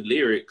writing good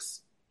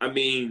lyrics, I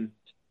mean,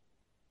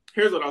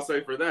 here's what I'll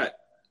say for that.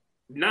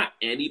 Not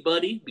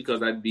anybody,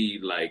 because I'd be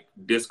like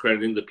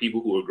discrediting the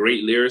people who are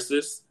great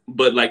lyricists,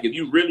 but like if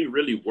you really,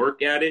 really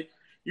work at it,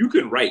 you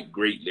can write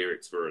great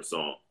lyrics for a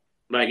song.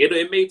 Like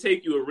it may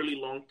take you a really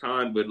long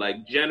time, but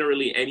like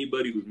generally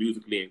anybody who's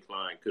musically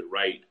inclined could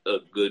write a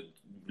good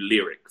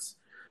lyrics.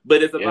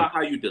 But it's about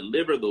how you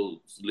deliver those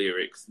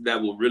lyrics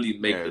that will really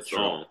make the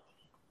song.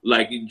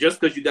 Like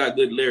just because you got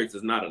good lyrics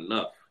is not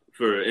enough.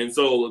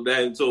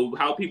 So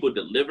how people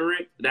deliver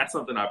it, that's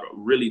something I've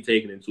really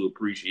taken into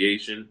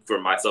appreciation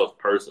for myself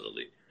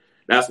personally.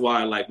 That's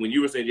why, like, when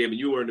you were saying, Jamie,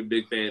 you weren't a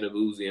big fan of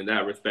Uzi in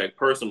that respect.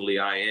 Personally,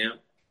 I am.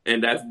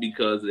 And that's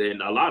because,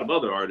 and a lot of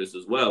other artists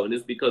as well, and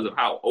it's because of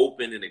how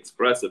open and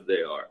expressive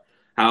they are.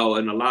 How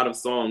in a lot of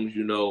songs,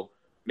 you know,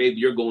 maybe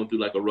you're going through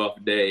like a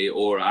rough day,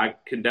 or I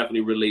can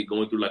definitely relate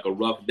going through like a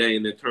rough day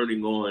and then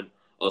turning on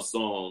a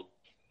song.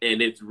 And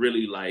it's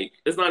really like,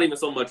 it's not even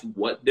so much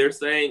what they're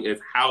saying,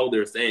 it's how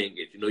they're saying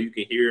it. You know, you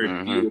can hear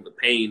and feel the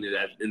pain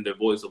in their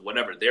voice of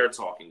whatever they're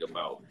talking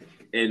about.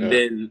 And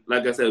then,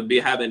 like I said,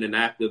 having an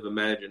active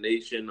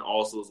imagination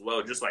also as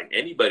well, just like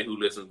anybody who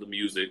listens to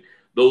music,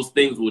 those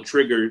things will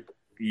trigger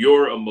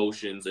your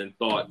emotions and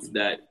thoughts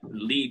that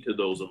lead to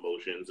those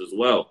emotions as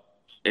well.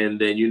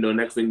 And then, you know,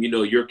 next thing you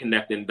know, you're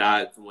connecting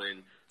dots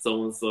when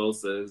so-and-so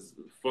says,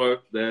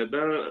 fuck that.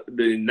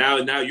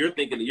 Now you're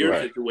thinking of your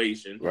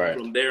situation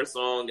from their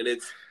song, and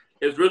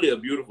it's really a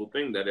beautiful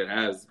thing that it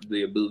has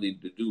the ability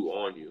to do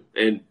on you.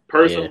 And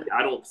personally,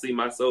 I don't see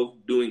myself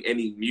doing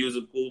any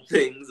musical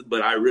things,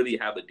 but I really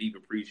have a deep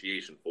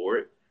appreciation for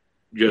it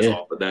just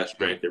off of that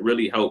strength. It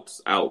really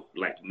helps out,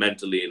 like,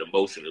 mentally and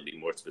emotionally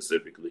more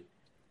specifically.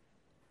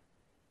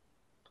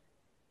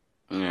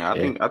 Yeah,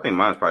 I think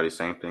mine's probably the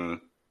same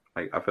thing.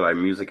 Like, I feel like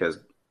music has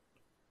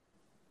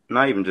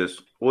not even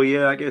just, well,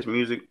 yeah, I guess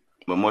music,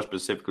 but more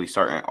specifically,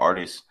 certain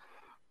artists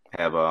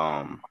have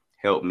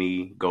helped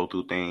me go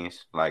through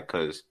things. Like,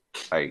 cause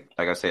like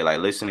I said, like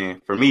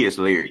listening for me, it's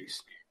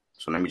lyrics.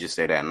 So let me just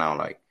say that now.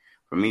 Like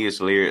for me,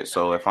 it's lyrics.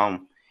 So if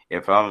I'm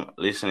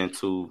listening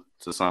to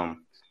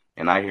something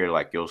and I hear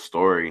like your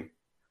story,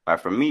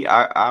 like for me,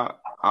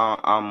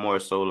 I'm more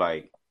so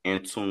like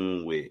in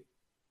tune with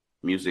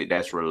music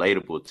that's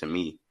relatable to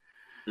me.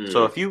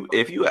 So if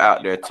you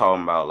out there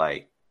talking about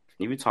like,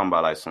 if you talking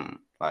about like some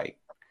like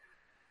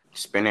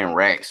spinning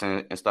racks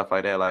and stuff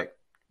like that, like,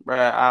 bro,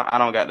 I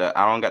don't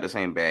got the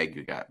same bag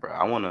you got, bro.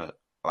 I wanna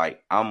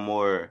like, I'm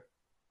more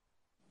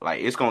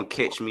like, it's gonna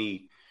catch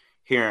me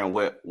hearing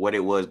what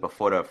it was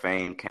before the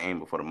fame came,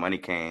 before the money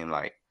came,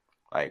 like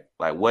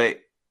what,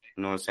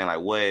 you know what I'm saying,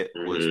 like what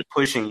was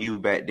pushing you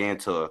back then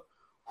to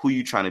who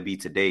you trying to be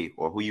today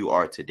or who you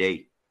are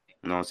today.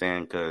 You know what I'm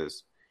saying?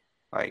 Because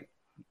like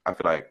I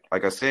feel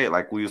like I said,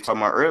 like we was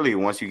talking about earlier,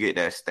 once you get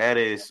that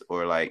status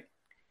or like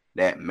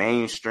that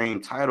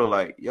mainstream title,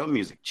 like your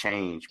music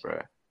changed,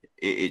 bro.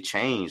 It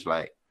changed,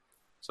 like,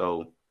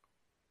 so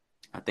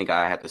I think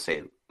I have to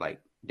say like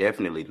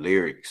definitely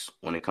lyrics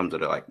when it comes to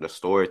the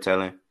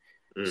storytelling,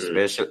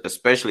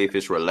 especially if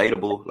it's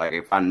relatable. Like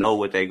if I know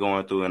what they're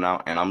going through and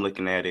I'm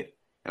looking at it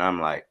and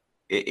I'm like,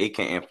 it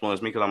can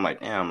influence me because I'm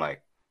like, damn,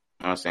 like,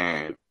 you know what I'm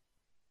saying,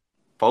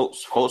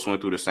 folks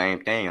went through the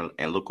same thing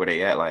and look where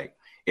they at. Like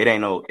it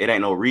ain't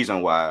no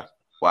reason why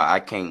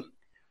I can't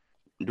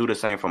do the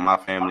same for my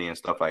family and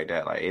stuff like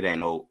that. Like it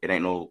ain't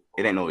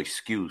no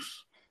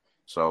excuse.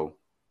 So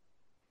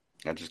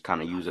I just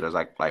kind of use it as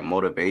like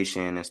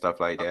motivation and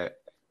stuff like that.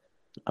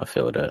 I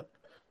feel that.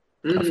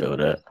 I feel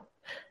that.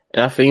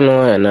 And I feel, you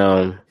know, and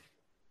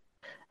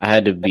I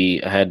had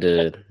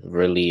to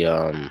really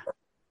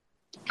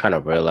kind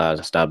of realize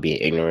and stop being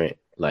ignorant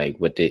like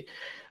with it.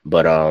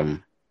 But I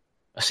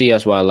see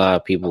that's why a lot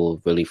of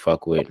people really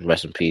fuck with,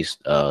 rest in peace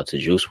to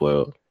Juice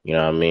WRLD. You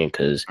know what I mean?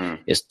 Because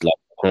it's like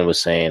Quinn was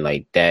saying,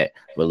 like that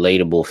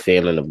relatable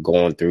feeling of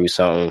going through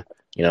something.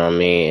 You know what I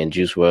mean? And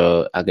Juice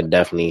WRLD, I could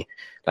definitely,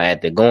 like,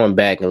 after going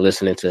back and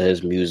listening to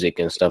his music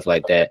and stuff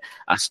like that,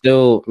 I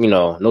still, you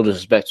know, no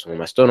disrespect to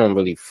him, I still don't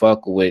really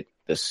fuck with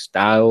the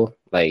style,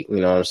 like, you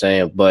know what I'm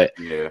saying? But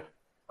yeah,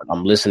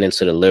 I'm listening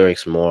to the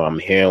lyrics more. I'm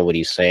hearing what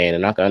he's saying,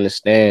 and I can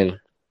understand,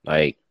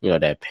 like, you know,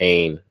 that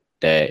pain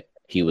that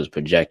he was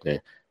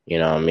projecting. You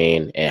know what I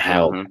mean? And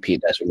how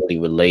that's really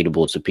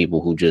relatable to people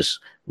who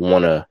just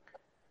want to,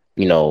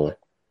 you know,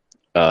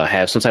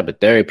 have some type of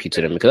therapy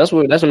to them, because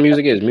that's what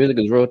music is. Music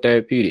is real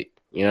therapeutic.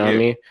 You know what I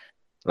mean?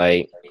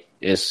 Like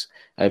it's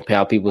like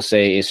how people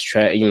say it's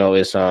you know,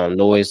 it's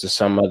noise to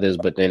some others,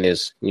 but then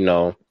it's, you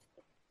know,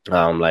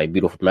 like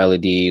beautiful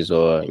melodies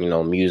or, you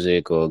know,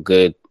 music or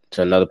good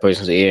to another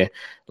person's ear.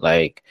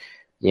 Like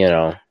you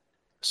know,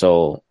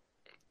 so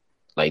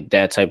like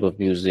that type of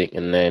music,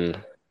 and then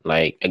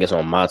like I guess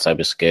on my type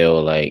of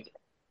scale, like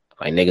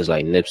niggas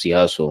like Nipsey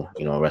Hussle,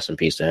 you know, rest in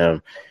peace to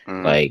him.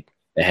 Like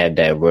they had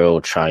that real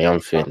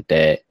triumphant,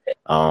 that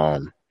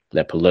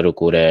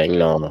political,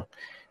 that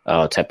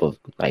type of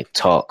like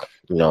talk,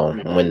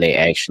 when they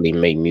actually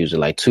make music,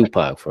 like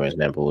Tupac, for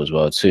example, as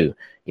well too.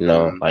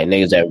 Like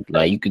niggas that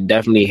like you could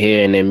definitely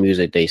hear in their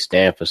music they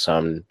stand for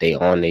something, they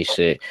on their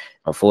shit.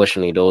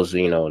 Unfortunately, those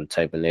the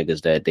type of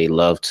niggas that they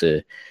love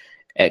to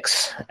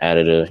X out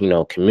of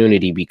the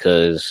community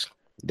because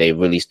they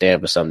really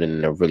stand for something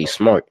and they're really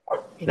smart.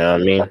 You know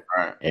what I mean?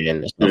 Right.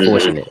 And it's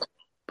unfortunate,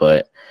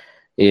 but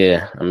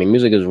yeah, I mean,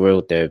 music is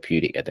real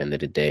therapeutic at the end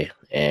of the day,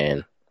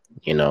 and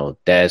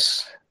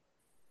that's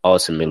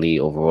ultimately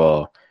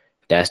overall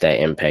that's that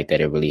impact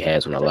that it really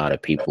has on a lot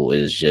of people.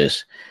 Is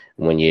just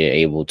when you're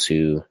able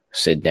to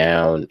sit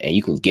down and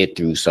you can get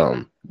through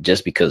something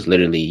just because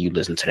literally you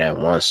listen to that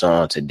one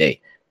song today.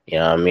 You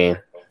know what I mean?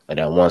 Like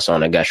that one song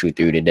that got you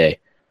through today.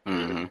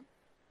 Mm-hmm.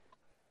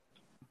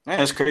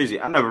 That's crazy.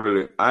 I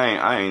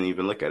ain't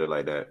even look at it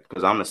like that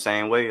because I'm the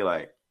same way.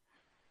 Like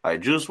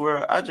Juice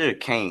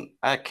WRLD,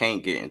 I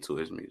can't get into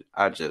his music.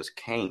 I just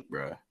can't,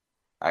 bro.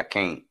 I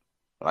can't.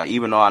 Like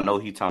even though I know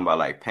he talking about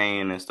like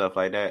pain and stuff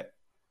like that,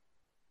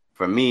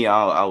 for me,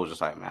 I was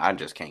just like, man, I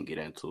just can't get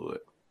into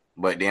it.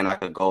 But then I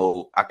could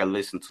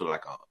listen to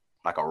like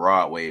a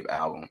Rod Wave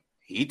album.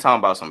 He talking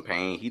about some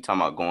pain. He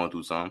talking about going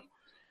through something.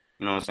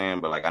 You know what I'm saying?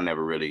 But like I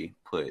never really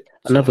put.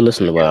 I never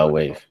listened to Rod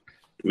Wave.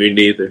 Me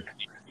neither.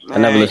 I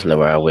never listened to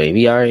Rod Wave.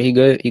 He alright? He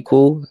good? He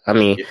cool? I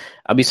mean,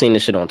 I be seeing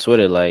this shit on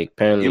Twitter. Like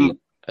apparently,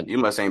 you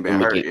must ain't been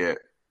hurt yet.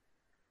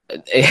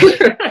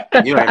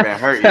 You ain't been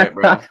hurt yet,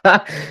 bro.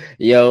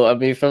 Yo, I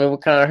mean, from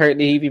what kind of hurt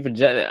did he be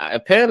projecting?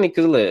 Apparently,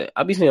 because look,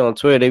 I be seeing on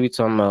Twitter, they be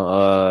talking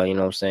about, you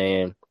know what I'm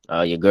saying,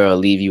 your girl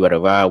leave you at a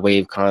Rod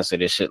Wave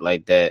concert and shit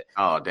like that.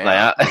 Oh, damn.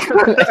 Like,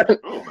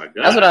 oh, my God.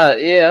 That's what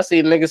I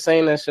see niggas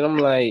saying that shit. I'm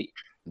like,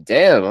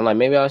 damn. I'm like,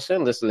 maybe I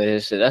shouldn't listen to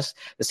his shit. That's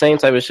the same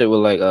type of shit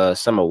with, like,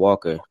 Summer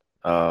Walker.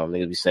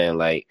 Niggas be saying,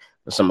 like,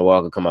 when Summer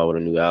Walker come out with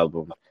a new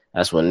album,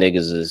 that's when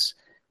niggas is,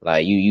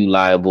 like, you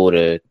liable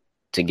to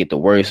get the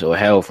worst or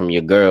hell from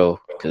your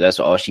girl, because that's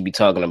all she be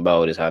talking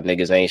about is how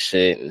niggas ain't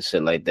shit and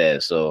shit like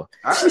that. So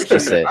I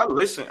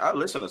listen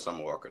to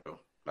Summer Walker though.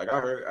 Like I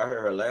heard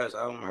her last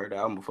album, I heard the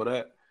album before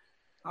that.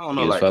 I don't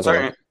know, like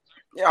certain.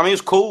 Yeah, I mean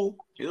it's cool.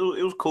 It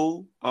was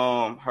cool.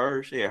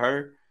 Her.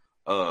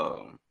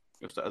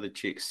 What's the other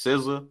chick?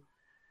 SZA.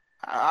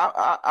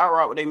 I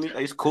rock with they music.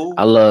 It's cool.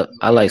 I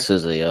like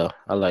SZA, yo.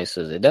 I like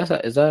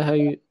SZA. Is that how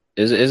you?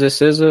 Is it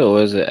SZA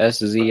or is it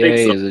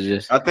SZA? So. Is it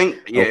just? I think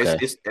yeah. Okay.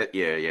 It's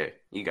yeah.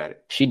 You got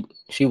it. She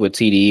with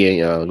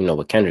TDE and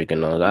with Kendrick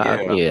and all that.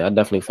 I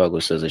definitely fuck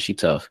with SZA. She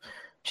tough.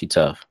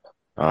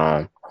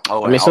 I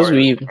mean, since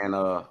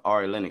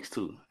Ari Lennox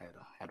too.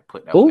 Had to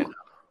put that who? one.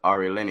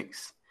 Ari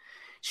Lennox.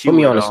 Put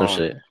me on to some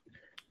shit.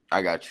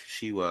 I got you.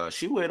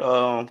 She with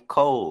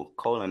Cole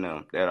and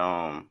them.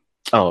 That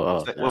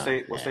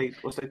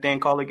what's that thing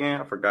called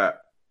again? I forgot.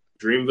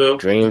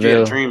 Dreamville.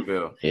 Yeah,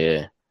 Dreamville.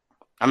 Yeah.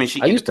 I mean,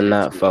 I used to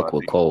not fuck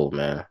with Cole,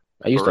 man.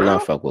 I used to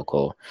not fuck with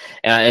Cole.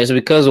 And it's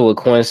because of what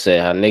Quinn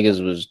said, how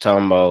niggas was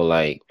talking about,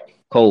 like,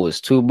 Cole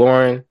was too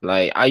boring.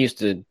 Like,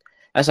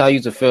 that's how I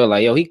used to feel.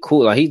 Like, yo, he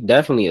cool. Like, he's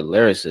definitely a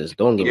lyricist.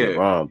 Don't get me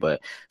wrong.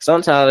 But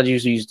sometimes I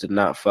used to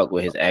not fuck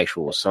with his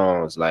actual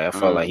songs. Like, I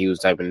felt like he was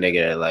the type of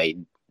nigga that, like,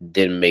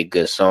 didn't make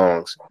good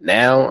songs.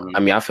 Now, I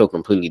mean, I feel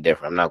completely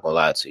different. I'm not gonna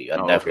lie to you. I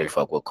definitely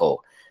fuck with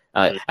Cole.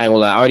 I ain't gonna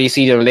lie. I already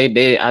see them. I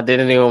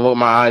didn't even look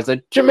my eyes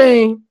like,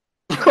 Jermaine.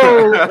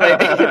 Cool.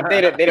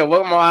 Like, they don't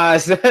woke my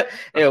eyes.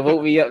 They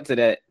woke me up to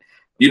that.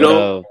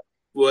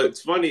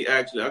 What's funny,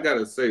 actually, I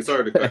gotta say,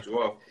 sorry to cut you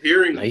off.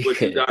 Hearing what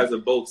you guys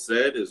have both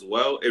said as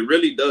well, it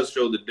really does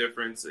show the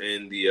difference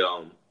in the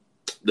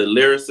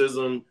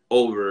lyricism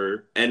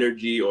over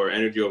energy or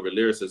energy over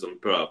lyricism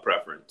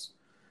preference.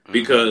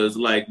 Because,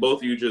 like both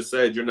of you just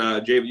said,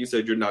 JV, you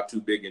said you're not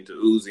too big into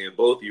Uzi, and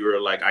both of you are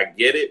like, I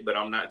get it, but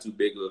I'm not too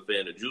big of a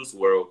fan of Juice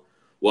WRLD.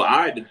 Well,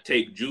 I'd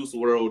take Juice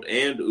WRLD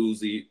and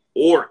Uzi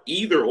or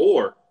either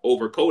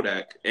over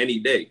Kodak any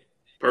day.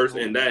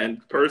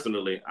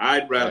 Personally,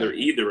 I'd rather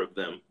either of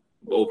them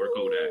over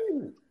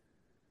Kodak.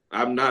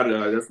 I'm not.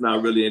 That's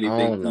not really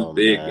anything too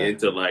big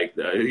into like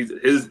that.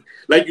 His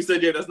like you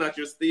said, that's not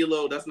your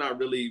stilo. That's not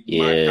really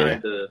my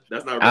kind of.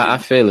 That's not. Really, I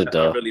feel it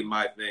though. Not really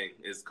my thing.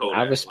 Is Kodak.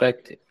 I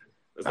respect it.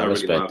 That's not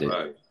really my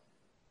vibe.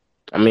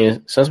 I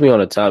mean, since we on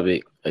the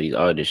topic of these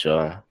artists,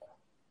 y'all,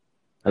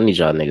 I need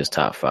y'all niggas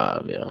top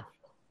 5, yo.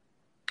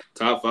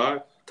 Top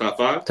 5. Top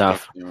 5? Top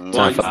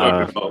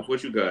 5.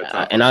 What you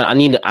got? And I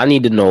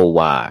need to know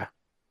why.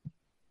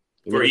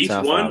 For each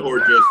one or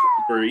just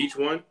for each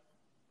one?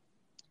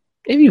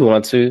 If you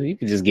want to, you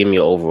can just give me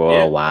an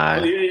overall why.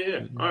 Oh,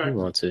 yeah. All right. You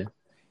want to.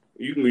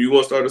 You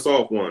want to start us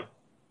off one?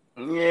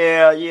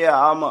 Yeah.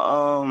 I'm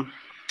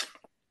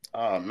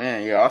oh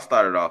man, I'll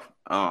start it off.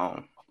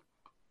 I'm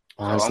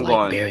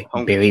like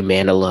Barry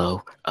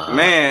Manilow.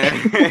 Man.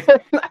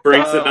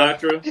 Frank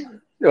Sinatra.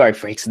 Like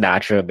Frank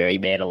Sinatra, Barry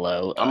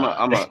Manilow.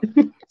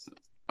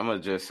 I'm gonna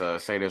just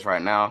say this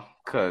right now,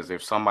 because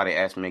if somebody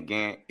asks me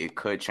again, it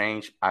could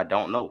change. I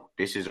don't know.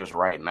 This is just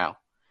right now.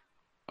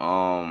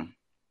 And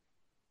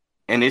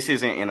this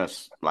isn't in a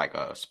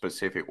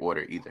specific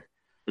order either.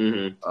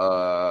 Mm-hmm.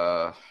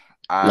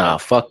 Nah,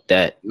 fuck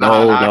that.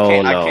 Nah, No.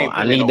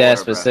 I need can't that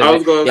put it in specific. I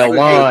was gonna Yo, say,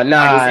 Juan,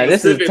 nah, like,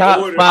 this is specific top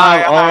order.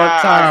 5 all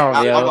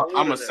time, yo. I'm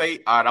gonna say.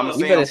 All right, I'm gonna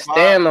You say. better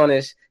stand on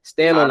this.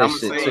 Stand on this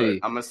shit too.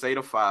 I'm gonna say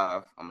the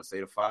 5. I'm gonna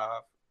say the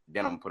 5.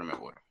 Then I'm gonna put them in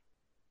order.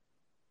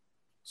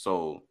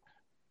 So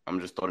I'm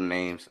just throw the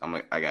names.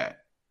 I got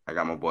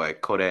my boy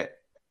Kodak.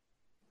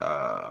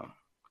 I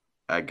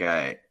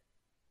got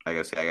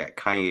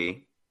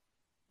Kanye.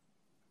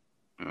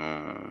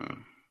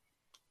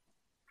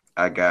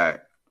 I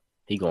got.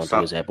 He going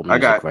through his Apple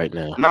Music right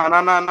now.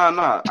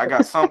 No. I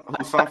got some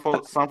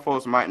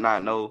folks might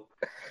not know.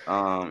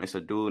 It's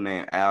a dude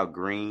named Al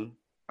Green.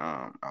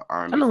 I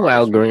know who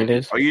Al Green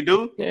is. Oh, you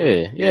do?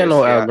 Yeah, I know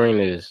who Al Green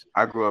is.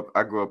 I grew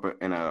up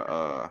in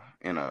a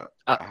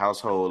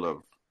household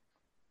of.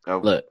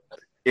 Look,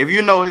 if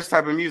you know his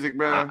type of music,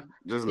 bro,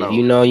 just know. If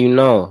you know, you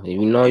know. If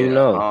you know, you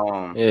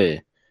know. Yeah.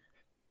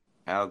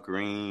 Al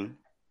Green.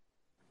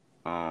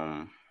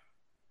 All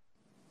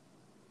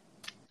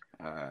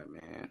right,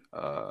 man.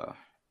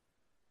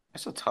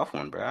 That's a tough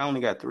one, bro. I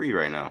only got 3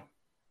 right now.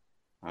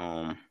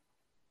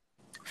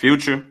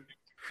 Future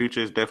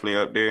is definitely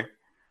up there.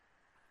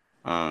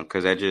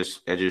 Cause that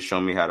just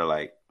showed me how to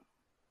like.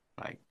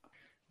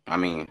 I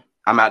mean,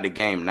 I'm out the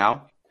game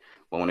now,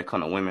 but when it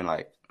comes to women,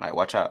 like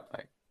watch out,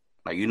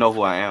 like you know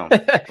who I am,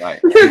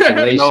 like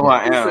you know who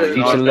I am,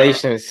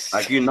 Futurations.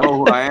 like you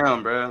know who I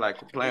am, bro. Like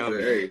quit playing with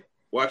me. Hey,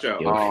 watch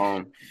out.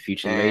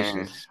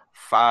 Futurations.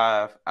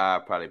 5,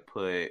 I'd probably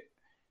put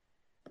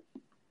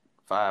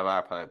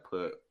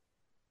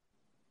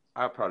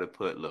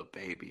Lil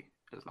Baby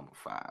as number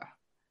 5.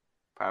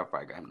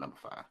 Probably got him number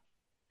 5.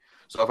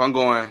 So if I'm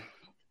going,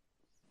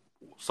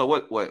 so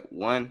what?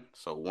 1.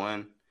 So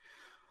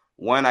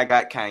 1, I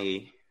got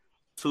Kanye.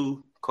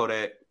 2,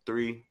 Kodak.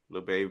 3,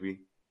 Lil Baby.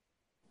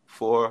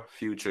 4,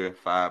 Future.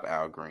 5,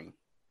 Al Green.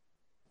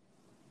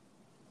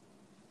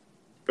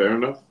 Fair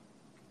enough.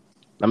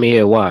 Let me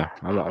hear why.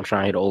 I'm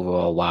trying to hit the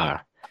overall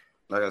why.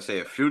 Like I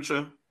said,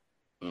 Future.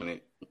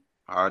 I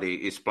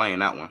already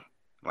explained that one.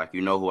 Like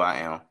you know who I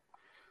am.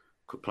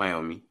 Quit playing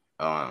with me.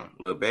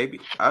 Lil Baby.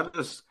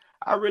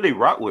 I really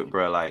rock with,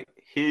 bro. Like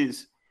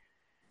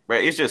bro,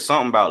 it's just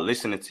something about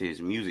listening to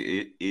his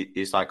music.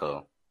 It's like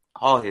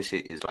all his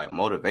shit is like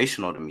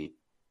motivational to me.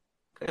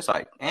 It's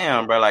like,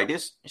 damn, bro, like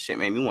this shit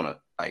made me want to,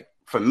 like,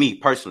 for me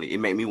personally, it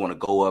made me want to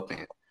go up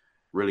and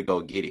really go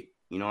get it.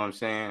 You know what I'm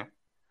saying?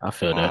 I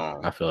feel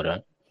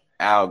that.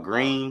 Al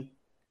Green,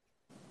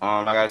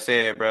 like I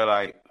said, bro,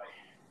 like,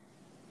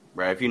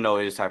 bro, if you know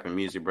his type of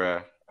music,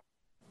 bro,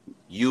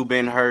 you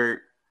been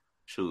hurt.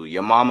 Shoot,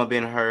 your mama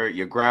been hurt.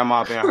 Your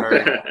grandma been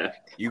hurt.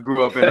 You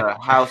grew up in a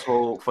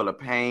household full of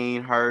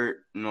pain, hurt.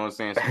 You know what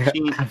I'm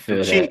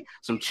saying?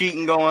 Some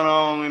cheating going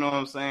on. You know what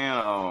I'm saying?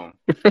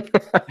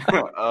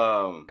 Who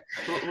else?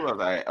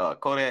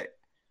 Kodak.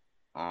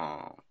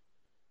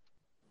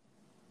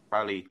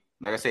 Probably,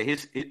 like I said,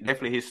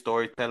 definitely his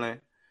storytelling.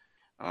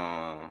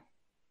 And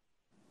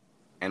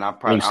I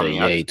probably say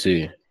Ye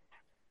too.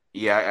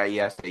 Yeah,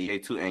 I say Ye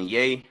too. And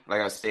Ye,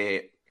 like I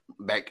said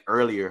back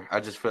earlier, I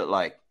just felt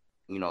like,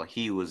 you know,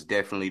 he was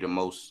definitely the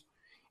most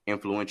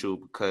influential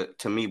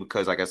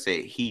because like I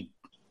said, he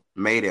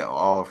made it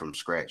all from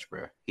scratch,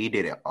 bro. He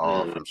did it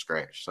all from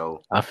scratch.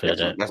 So I feel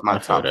that. That's my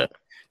top.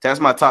 That's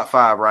my top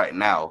 5 right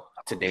now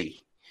today.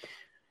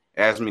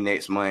 Ask me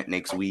next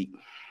week.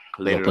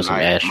 Later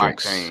tonight, might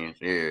change.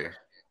 Yeah.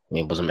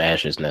 You put some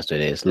asterisks next to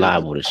this.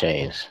 Liable to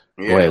change.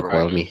 Yeah, go ahead,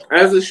 right. Kwame.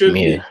 As it should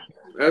be.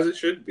 As it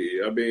should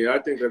be. I mean, I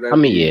think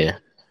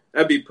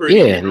that'd be pretty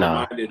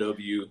reminded of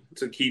you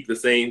to keep the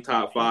same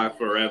top 5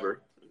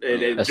 forever.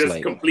 And it just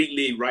like,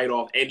 completely write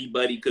off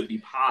anybody could be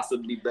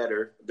possibly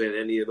better than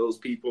any of those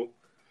people.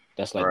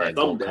 That's like that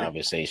GOAT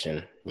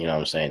conversation. You know what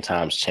I'm saying?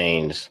 Times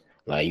change.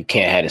 Like, you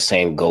can't have the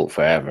same GOAT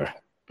forever.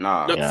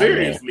 Nah. No,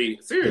 seriously.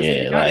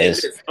 Yeah, like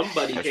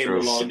somebody came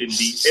along and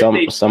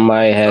beat.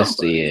 Somebody has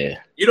to, yeah.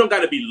 You don't got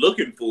to be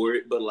looking for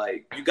it, but,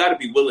 like, you got to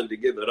be willing to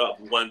give it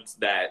up once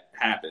that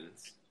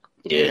happens.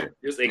 Yeah.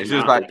 It's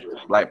just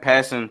like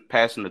passing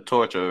the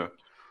torch or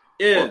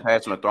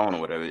passing the throne or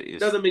whatever. It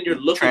doesn't mean you're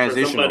looking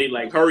for somebody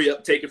like, hurry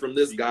up, take it from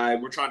this guy.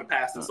 We're trying to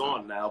pass this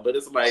on now. But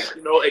it's like,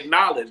 you know,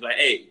 acknowledge, like,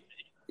 hey,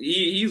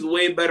 he's a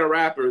way better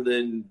rapper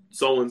than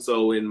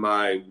so-and-so in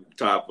my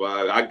top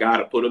 5. I got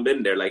to put him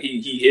in there. Like, he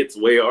hits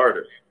way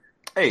harder.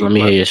 Hey, let me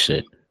hear your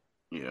shit.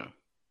 Yeah.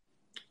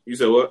 You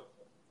said what?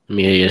 Let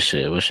me hear your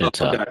shit. What's your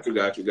top?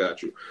 Got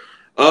you.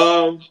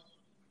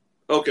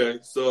 Okay,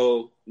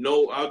 so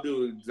no, I'll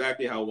do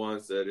exactly how Juan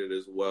said it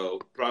as well.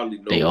 Probably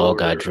no. They all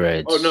got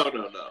dreads. Oh no.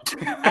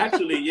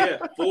 Actually, yeah,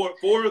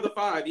 four of the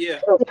 5. Yeah,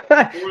 4 of the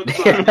 5.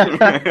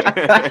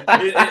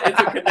 It's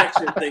a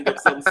connection thing of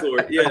some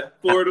sort. Yeah,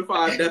 4 of the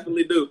 5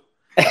 definitely do.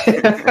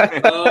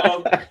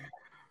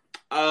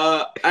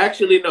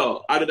 Actually,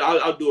 no.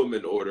 I'll do them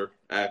in order.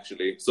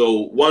 actually. So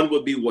 1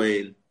 would be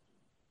Wayne.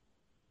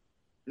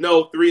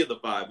 No, 3 of the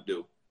 5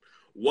 do.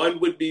 1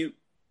 would be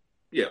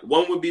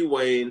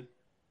Wayne.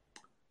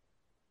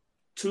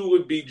 2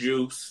 would be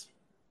Juice.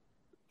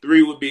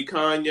 3 would be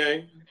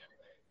Kanye.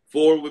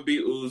 4 would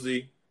be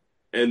Uzi.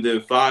 And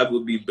then 5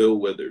 would be Bill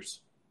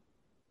Withers.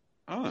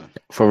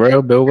 For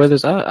real, Bill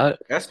Withers.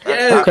 That's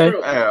okay.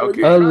 Bro.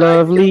 Okay. A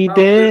lovely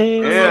day.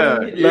 Yeah.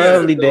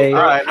 Lovely day.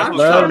 All right, that's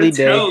Lovely what's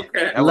day.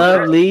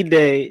 Lovely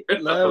day.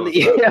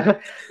 Lovely.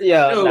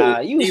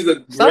 Nah, he's a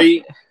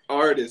great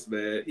artist,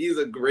 man. He's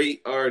a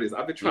great artist.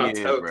 I've been trying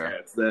to tell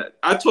cats that.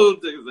 I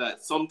told them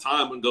that some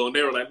time ago, and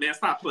they were like, "Man,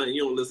 stop playing.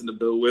 You don't listen to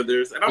Bill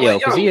Withers." And I'm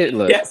like, "Yo,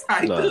 yes,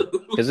 I do."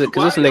 Because this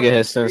nigga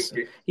has sent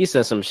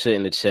some shit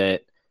in the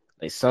chat.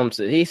 Like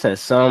he sent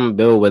some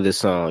Bill Withers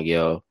song,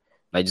 yo.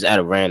 Like just out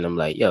of random,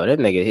 like, yo, that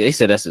nigga, he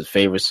said that's his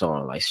favorite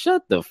song. Like,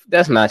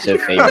 that's not your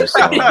favorite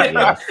song,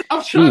 yo.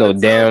 You know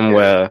damn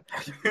well.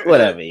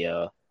 Whatever,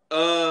 yo.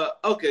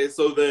 Okay,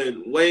 so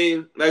then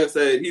Wayne, like I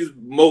said, he's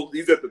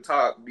at the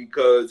top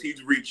because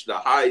he's reached the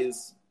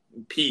highest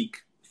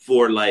peak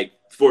for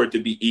it to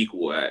be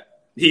equal at.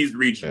 He's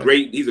reached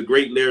great. He's a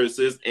great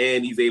lyricist,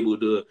 and he's able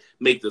to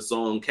make the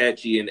song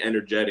catchy and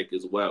energetic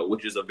as well,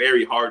 which is a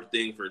very hard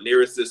thing for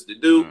lyricists to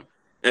do.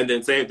 And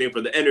then same thing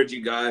for the energy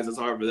guys. It's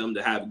hard for them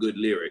to have good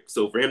lyrics.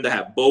 So for him to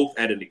have both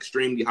at an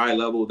extremely high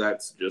level,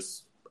 that's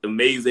just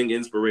amazing,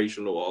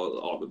 inspirational,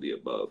 all of the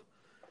above.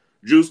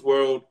 Juice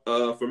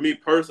WRLD, for me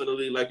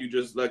personally, like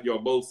y'all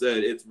both said,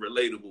 it's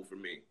relatable for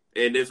me.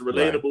 And it's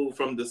relatable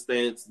from the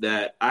stance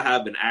that I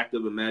have an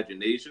active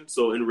imagination.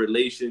 So in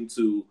relation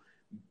to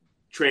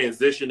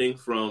transitioning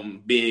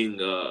from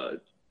being a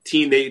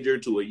teenager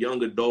to a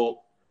young adult,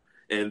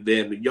 and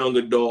then a young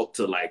adult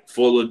to like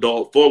full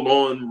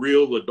on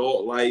real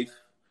adult life.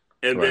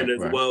 And then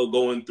as well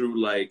going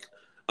through like,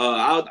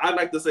 I'd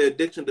like to say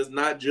addiction does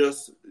not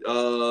just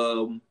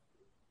go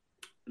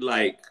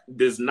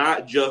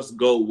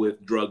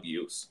with drug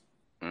use.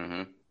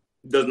 Mm-hmm.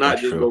 Does not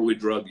just go with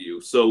drug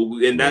use.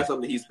 So, and that's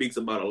something he speaks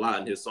about a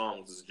lot in his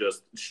songs, is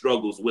just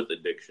struggles with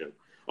addiction.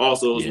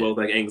 Also, as well as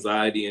like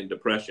anxiety and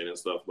depression and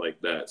stuff like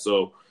that.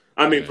 So,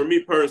 I mean, for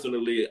me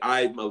personally,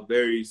 I'm a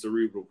very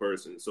cerebral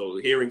person. So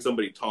hearing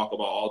somebody talk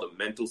about all the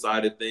mental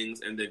side of things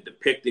and then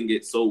depicting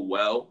it so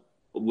well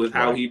with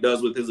how he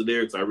does with his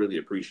lyrics, I really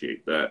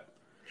appreciate that.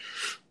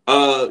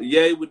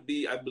 Ye would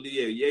be, I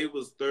believe, Ye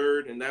was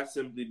third, and that's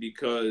simply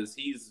because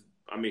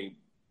I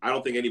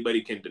don't think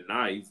anybody can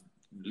deny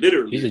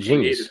he's a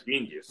genius.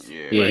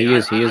 Yeah, he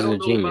is a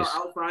genius.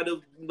 Outside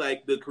of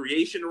like the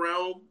creation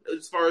realm,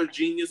 as far as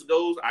genius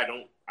goes, I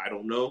don't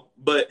know.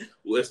 But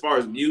as far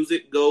as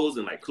music goes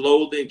and like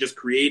clothing, just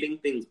creating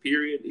things,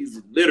 period,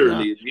 he's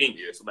literally a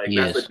genius. Like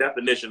that's the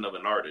definition of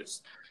an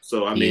artist.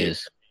 So I mean,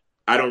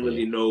 I don't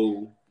really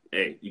know.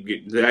 Hey,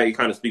 that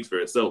kind of speaks for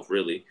itself,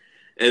 really.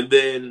 And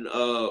then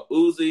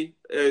Uzi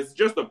is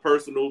just a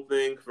personal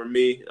thing for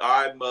me.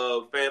 I'm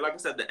a fan, like I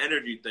said, the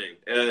energy thing.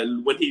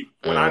 And when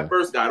I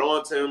first got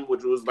onto him,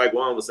 which was like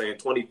Juan was saying,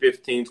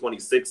 2015,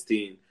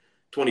 2016,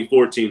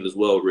 2014 as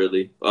well,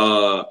 really.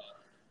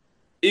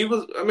 He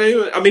was,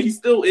 he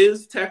still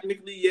is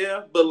technically,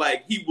 but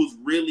like he was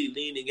really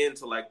leaning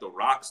into like the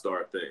rock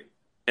star thing.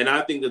 And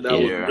I think that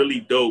was really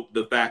dope.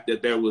 The fact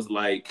that there was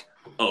like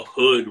a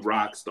hood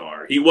rock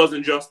star. He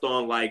wasn't just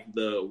on like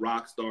the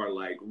rock star,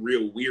 like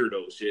real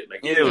weirdo shit.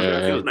 Like he was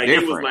acting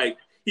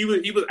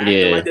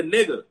like a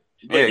nigga.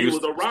 But he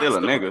was a rock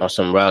star. On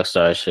some rock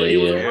star shit. He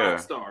was a rock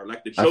star.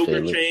 Like the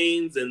choker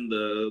chains and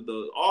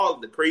the all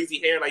the crazy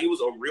hair. Like he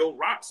was a real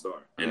rock star.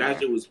 And that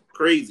shit was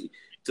crazy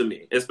to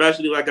me.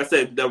 Especially like I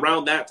said,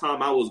 around that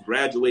time I was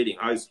graduating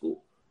high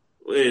school.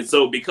 And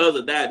so because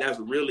of that, that's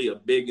really a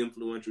big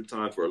influential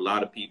time for a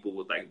lot of people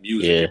with like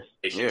music.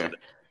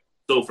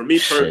 So for me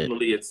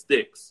personally, it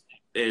sticks.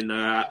 And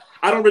I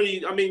don't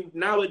really,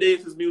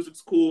 nowadays his music's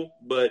cool,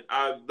 but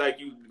I like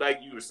you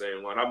were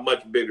saying, Juan, I'm a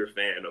much bigger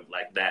fan of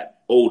like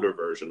that older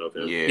version of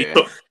him. Yeah.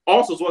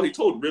 Also, as well, he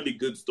told really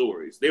good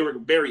stories. They were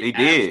very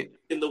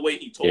in the way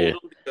he told them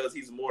because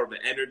he's more of an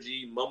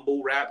energy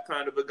mumble rap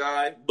kind of a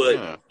guy.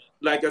 But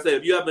like I said,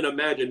 if you have an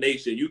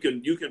imagination, you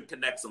can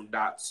connect some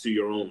dots to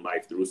your own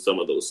life through some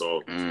of those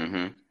songs.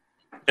 Mm-hmm.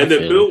 And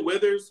then Bill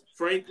Withers,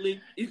 frankly,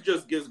 he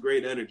just gives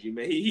great energy,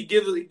 man. He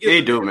gives me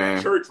that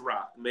church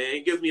rock, man.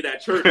 He gives me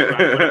that church rock.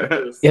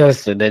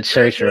 That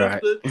church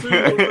rock.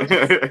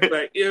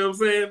 Like, you know what I'm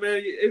saying,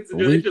 man?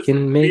 We just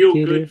can make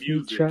it if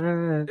you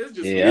try. It's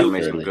just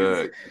make some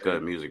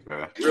good music,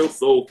 man. Real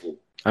soulful.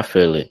 I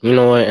feel it. You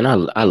know what? And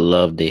I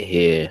love to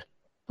hear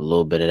a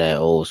little bit of that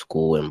old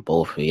school in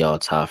both of y'all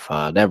top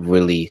 5. That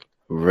really,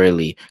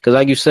 really, because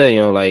like you said,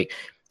 like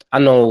I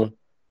know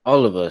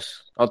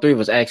all three of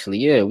us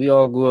actually, we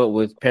all grew up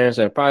with parents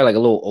that are probably like a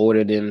little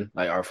older than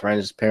like our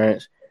friends'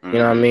 parents. You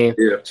know what I mean?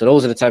 Yeah. So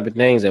those are the type of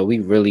things that we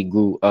really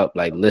grew up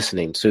like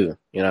listening to.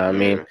 You know what I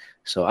mean?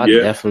 So I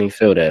definitely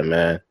feel that,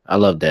 man. I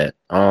love that.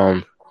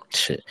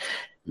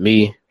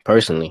 Me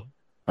personally,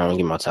 I'm gonna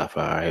get my top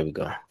 5. All right, here we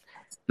go.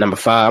 Number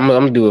 5, I'm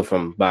gonna do it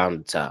from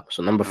bottom to top.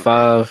 So number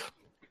 5,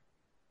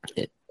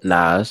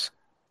 Nas.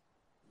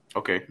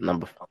 Okay.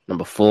 Number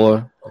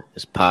 4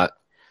 is Pac.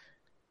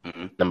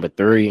 Mm-hmm. Number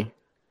 3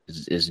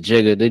 is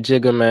Jigga, the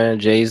Jigga man,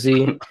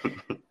 Jay-Z.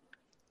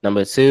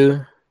 Number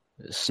 2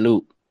 is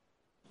Snoop.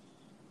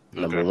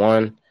 Number Okay.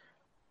 1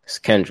 is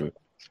Kendrick.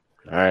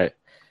 All right.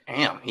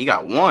 Damn, he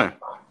got one.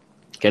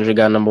 Kendrick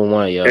got number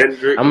 1, yo.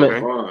 Kendrick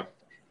Lamar.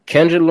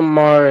 Kendrick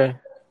Lamar.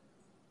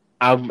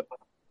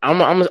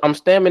 I'm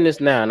stamping this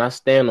now, and I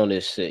stand on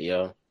this shit,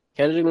 yo.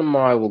 Kendrick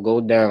Lamar will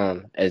go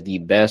down as the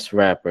best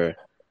rapper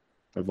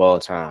of all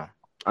time.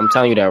 I'm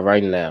telling you that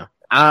right now.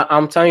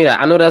 I'm telling you that.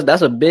 I know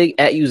that's a big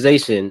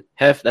accusation.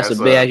 That's a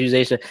big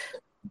accusation.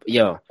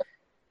 Yo,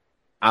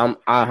 I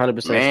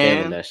 100%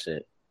 stand on that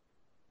shit.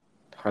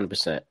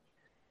 100%.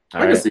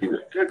 I can see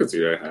that. I can see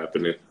that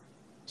happening.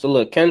 So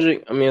look,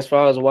 Kendrick. I mean, as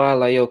far as why,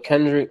 like, yo,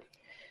 Kendrick,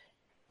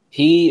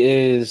 he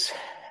is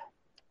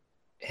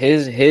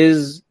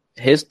his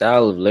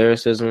style of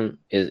lyricism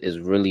is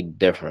really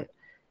different.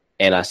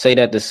 And I say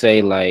that to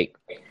say, like,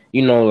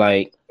 you know,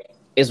 like,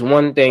 it's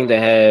one thing to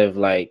have,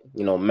 like,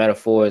 you know,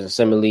 metaphors and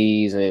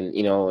similes and,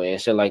 you know,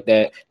 and shit like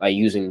that, like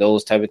using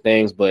those type of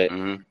things. But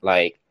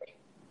like,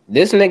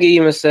 this nigga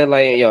even said,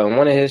 like, yo, in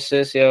one of his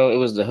shits, yo, it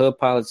was the Hood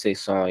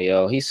Politics song,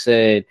 yo. He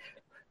said,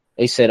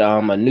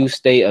 a new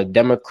state of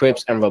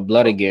Democrats and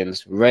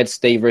Republicans, red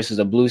state versus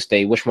a blue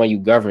state. Which one you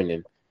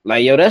governing?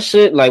 Like, yo, that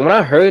shit, like, when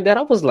I heard that,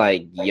 I was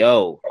like,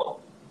 yo,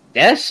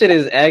 that shit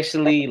is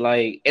actually,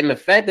 like, and the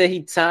fact that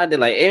he tied it,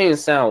 like, it didn't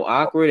sound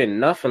awkward and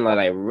nothing,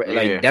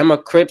 like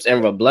Democrats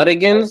and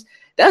Republicans.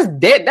 That's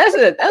dead. That's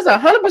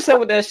 100%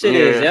 what that shit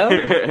is, yo.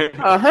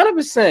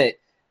 100%.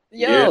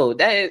 Yo,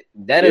 that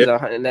is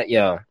 100.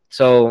 Yo.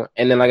 So,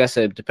 and then, like I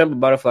said, To Pimp a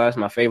Butterfly is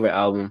my favorite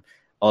album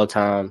all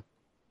time.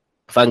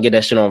 If I can get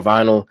that shit on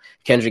vinyl,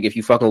 Kendrick, if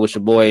you fucking with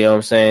your boy, you know what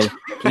I'm saying?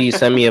 Please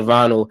send me a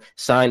vinyl,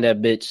 sign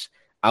that bitch.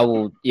 I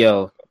will,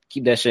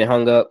 keep that shit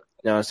hung up.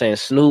 You know what I'm saying?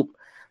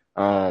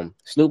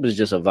 Snoop is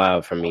just a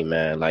vibe for me,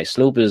 man. Like,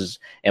 Snoop is,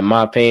 in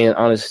my opinion,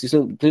 honestly,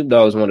 Snoop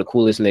Dogg is one of the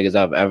coolest niggas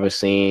I've ever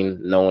seen,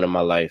 known in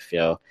my life,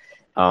 yo.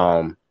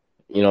 You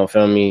know,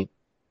 feel me?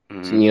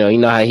 Mm-hmm. You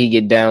know how he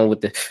get down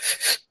with the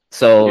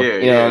so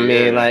you know what I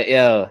mean? Like,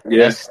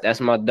 that's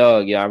my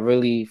dog. Yeah, I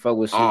really fuck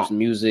with Snoop's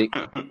music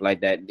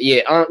like that.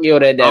 Yeah,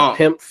 that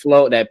pimp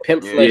flow,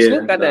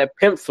 Snoop got that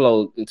pimp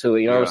flow to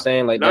it. You know what I'm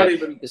saying? Like, not that,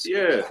 even it's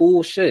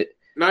cool shit.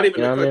 Not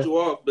even to cut you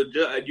off, but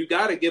you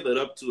got to give it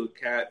up to a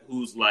cat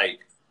who's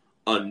like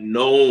a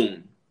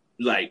known,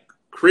 like,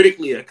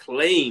 critically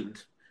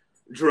acclaimed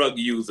drug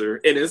user,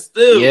 and it's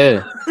still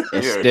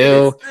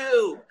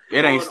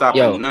it ain't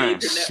stopping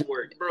nothing.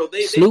 Bro,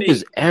 Snoop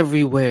is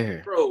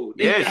everywhere. Bro,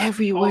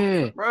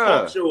 everywhere.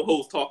 Talk show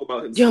hosts talk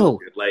about him.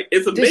 Like,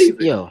 it's amazing.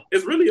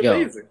 It's really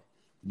amazing.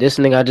 This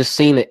nigga, I just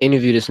seen the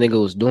interview this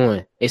nigga was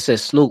doing. It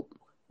says, Snoop,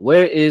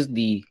 where is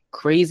the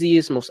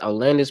craziest, most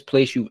outlandish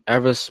place you've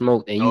ever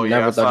smoked, and you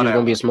never thought you was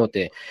gonna be a smoke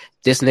there?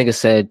 This nigga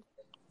said,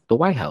 the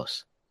White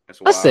House.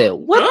 I said,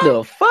 what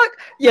the fuck?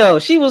 Yo,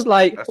 she was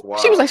like,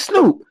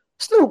 Snoop,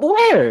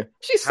 where?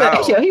 She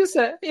said, he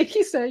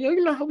said, yo,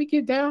 you know how we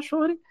get down,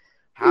 shorty?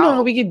 You know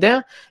how we get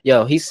down?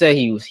 Yo, he said,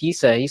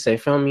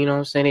 feel me, you know what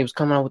I'm saying? They was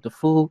coming out with the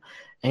food,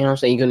 and you know what I'm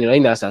saying? You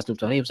know that's how Snoop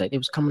Dogg. He was like, they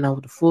was coming out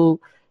with the food,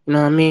 you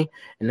know what I mean?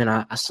 And then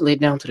I slid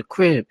down to the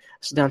crib,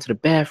 slid down to the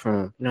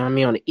bathroom, you know what I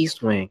mean, on the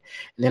east wing.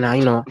 And then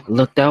I,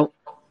 looked out,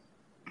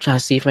 trying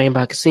to see if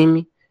anybody could see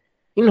me.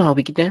 You know how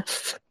we get down?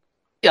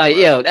 Like,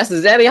 yo, that's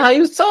exactly how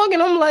he was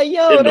talking. I'm like,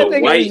 yo, that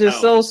nigga is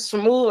just so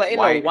smooth. Like, in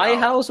the White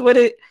House with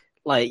it.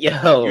 Like,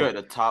 yo. You're at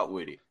the top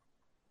with it.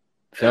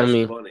 Feel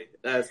me? Funny.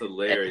 That's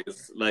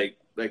hilarious. Like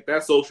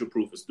that social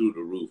proof is through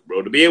the roof,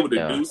 bro. To be able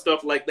to do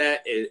stuff like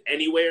that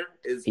anywhere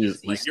is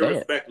just like, your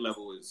respect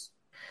level is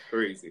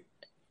crazy.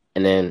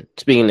 And then,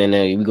 speaking of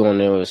that, we going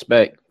there with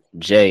respect,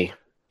 Jay.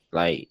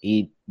 Like,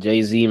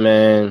 Jay-Z,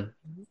 man,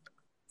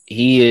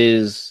 he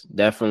is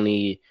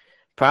definitely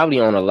probably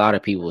on a lot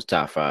of people's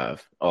top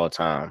 5 all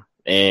time.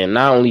 And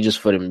not only just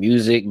for the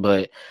music,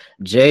 but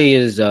Jay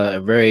is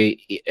a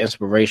very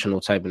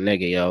inspirational type of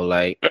nigga, yo.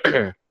 Like,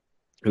 you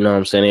know what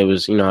I'm saying? It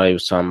was, how they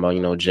was talking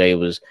about, Jay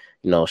was,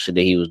 shit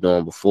that he was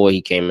doing before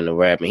he came into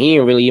rap. And he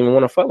didn't really even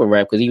want to fuck with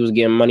rap because he was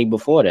getting money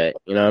before that.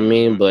 You know what I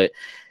mean? But,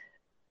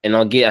 and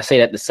I say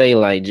that to say,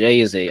 like, Jay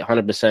is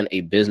 100%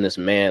 a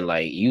businessman.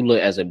 Like, you look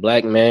as a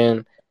black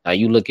man,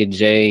 you look at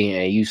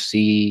Jay and you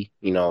see,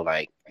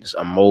 like, just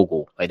a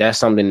mogul. Like, that's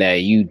something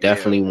that you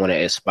definitely want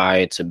to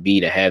aspire to be,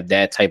 to have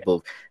that type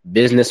of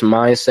business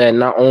mindset,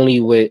 not only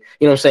with,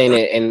 you know what I'm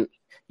saying, and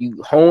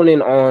you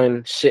honing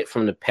on shit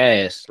from the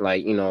past,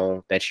 like,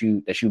 that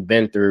you've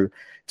been through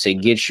to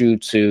get you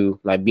to,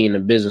 like, being a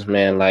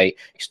businessman. Like,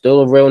 you're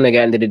still a real nigga at the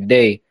end of the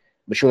day,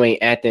 but you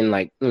ain't acting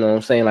like, you know what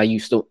I'm saying, like you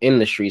still in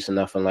the streets or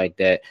nothing like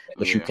that,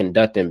 but you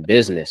conducting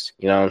business,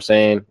 you know what I'm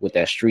saying, with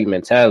that street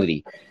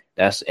mentality.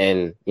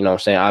 And you know what I'm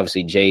saying,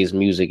 obviously Jay's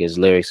music, his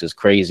lyrics is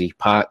crazy.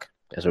 Pac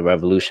is a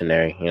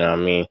revolutionary, you know what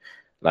I mean?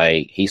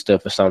 Like, he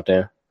stood for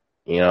something,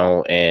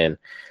 and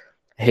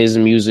his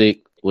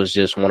music was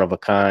just one of a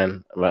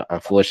kind. But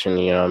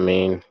unfortunately, you know what I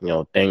mean,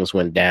 things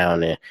went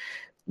down and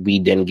we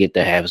didn't get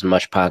to have as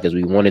much Pac as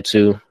we wanted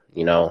to,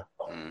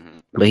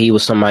 but he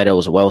was somebody that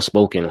was well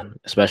spoken,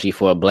 especially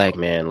for a black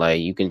man.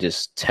 Like you can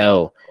just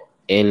tell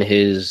in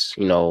his,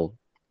 in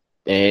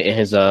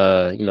his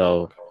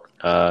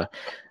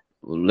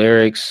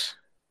lyrics,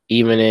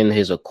 even in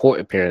his court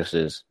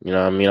appearances. You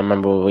know what I mean? I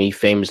remember when he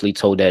famously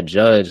told that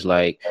judge,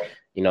 like,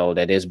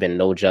 that there's been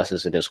no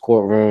justice in this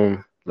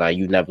courtroom. Like,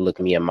 you never look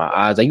me in my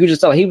eyes. Like, you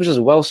just tell he was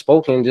just well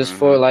spoken, just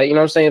for like, you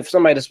know what I'm saying? For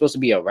somebody that's supposed to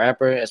be a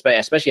rapper,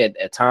 especially at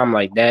a time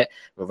like that,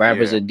 when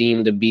rappers are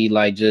deemed to be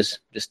like just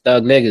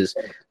thug niggas.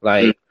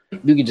 Like,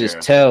 you could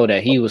just tell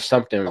that he was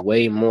something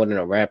way more than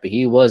a rapper.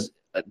 He was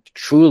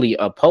truly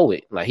a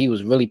poet. Like, he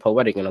was really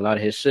poetic in a lot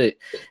of his shit.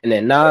 And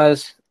then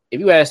Nas, if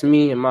you ask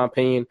me, in my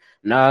opinion,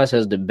 Nas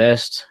has the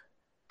best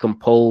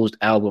composed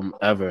album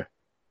ever.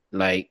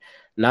 Like,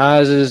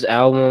 Nas's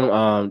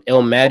album,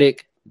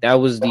 Illmatic, that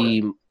was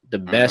the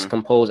best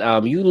composed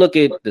album. You look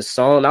at the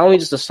song, not only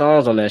just the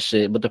songs on that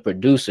shit, but the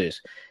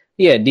producers.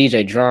 He had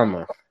DJ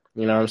Drama,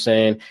 you know what I'm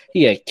saying?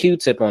 He had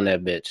Q-Tip on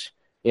that bitch.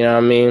 You know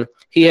what I mean?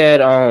 He had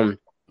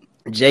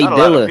Jay Dilla. Not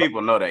a lot of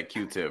people know that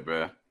Q-Tip,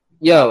 bro.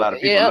 Yo, not a lot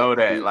of people know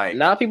that. Like,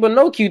 not people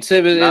know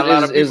Q-Tip is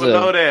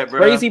know that, bro.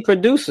 Crazy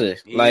producer.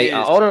 Like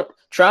all the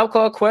Tribe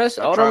Called Quest,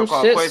 all them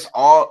shits. Quest,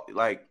 all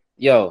like,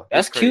 yo,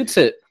 that's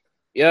Q-Tip.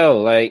 Yo,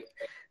 like,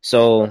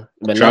 so,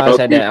 but Nas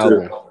had that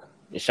album.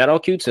 Shout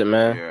out Q-Tip,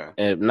 man. Yeah.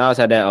 And Nas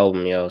had that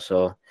album, yo.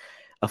 So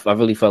I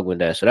really fuck with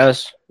that. So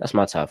that's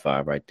my top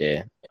 5 right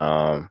there.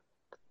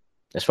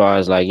 As far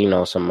as like,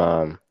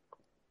 some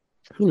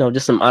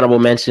just some honorable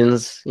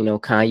mentions,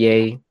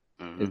 Kanye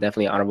is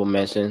definitely an honorable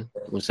mention.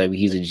 We'll say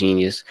he's a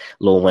genius.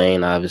 Lil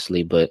Wayne,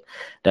 obviously, but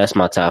that's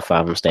my top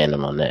 5. I'm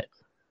standing on that.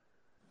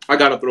 I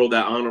gotta throw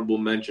that honorable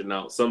mention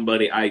out.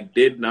 Somebody I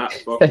did not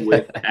fuck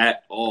with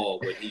at all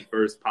when he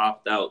first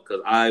popped out,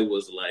 because I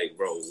was like,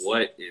 bro,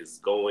 what is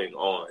going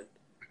on?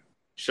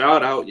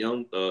 Shout out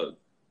Young Thug.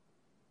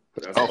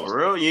 For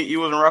real? You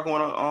wasn't rocking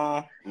with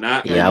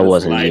Not I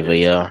wasn't either,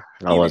 yeah.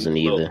 I wasn't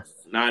either.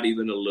 Not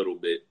even a little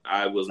bit.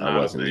 I wasn't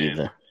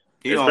either.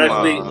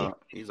 Especially,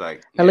 he's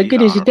like, I look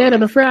good as your dad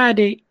on a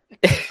Friday.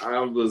 I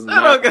was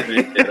not a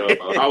fan at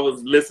all. I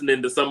was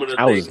listening to some of the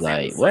things he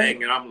was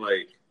saying, and I'm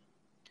like,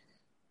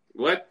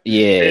 what?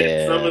 Yeah.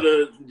 And some of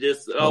the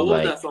what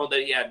was that song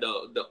that he had?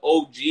 The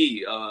OG.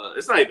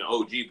 It's not even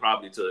OG,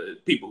 probably to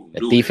people who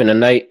do. Thief in the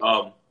Night.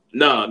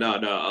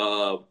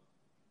 No.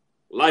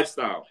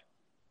 Lifestyle.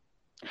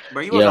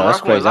 But you wasn't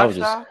rocking with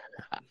Lifestyle?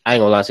 I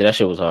ain't gonna lie to you, that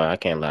shit was hard. I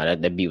can't lie.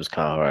 That beat was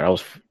kind of hard. I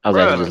was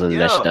actually just listening to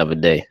that shit the other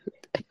day.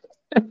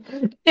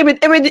 It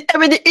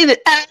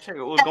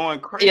was going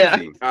crazy. Yeah.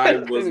 I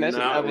was not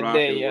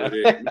rocking with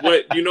it.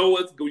 But you know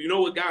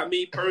what got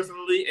me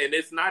personally, and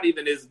it's not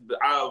even his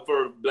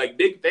for like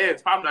big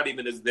fans, probably not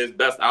even his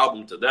best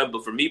album to them.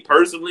 But for me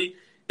personally,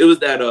 it was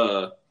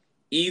that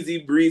Easy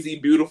Breezy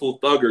Beautiful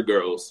Thugger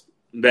Girls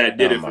that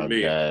did it for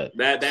me. God.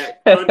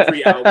 That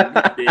country album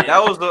he did.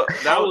 That was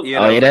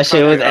that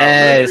shit was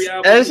ass.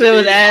 That shit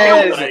was ass.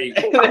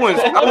 I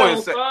wouldn't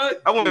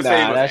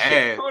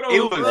say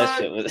it was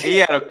ass. He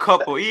had a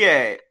couple.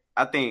 I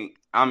don't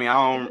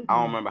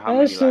remember how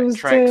many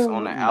tracks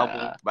on the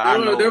album, but I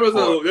know there was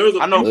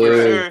a. I know for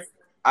sure.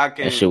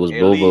 That shit was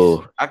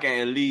boo-boo. I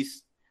can at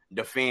least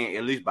defend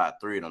at least about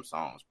 3 of them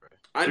songs, bro.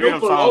 I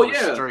know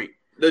straight.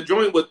 The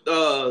joint with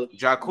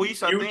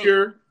Jacquees,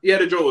 Future. Yeah,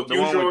 the joint with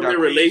Future on their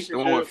relationship.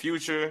 The one with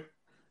Future.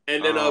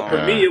 And then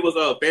for me, it was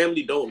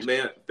Family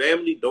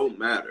Don't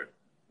Matter.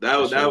 That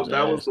was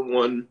the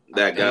one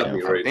that got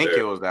me right there. I think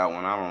it was that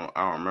one. I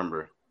don't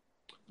remember.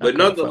 But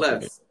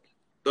nonetheless,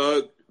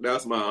 Thug.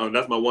 That's my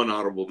one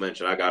honorable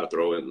mention. I gotta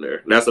throw in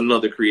there. That's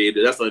another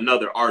creative. That's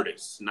another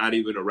artist. Not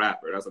even a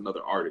rapper. That's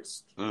another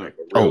artist. Like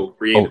a real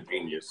creative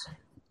genius.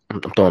 I'm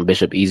throwing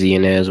Bishop Easy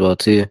in there as well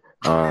too.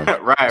 As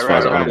far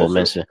as honorable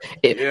mention.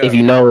 If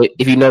you know,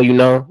 you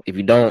know. If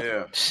you don't,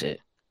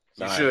 shit.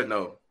 You should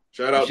know.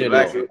 Shout out to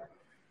Bishop.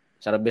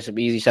 Shout out Bishop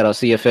Easy. Shout out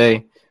CFA.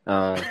 You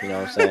know what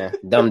I'm saying?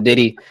 Dumb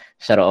Diddy.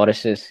 Shout out all the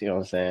shit. You know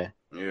what I'm saying?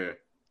 Yeah.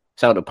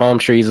 Shout out to Palm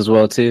Trees as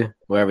well too.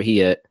 Wherever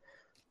he at.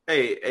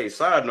 Hey.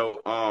 Side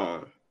note.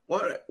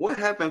 What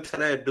happened to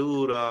that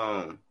dude?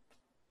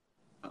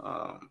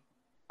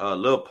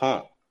 Lil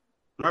Pump.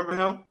 Remember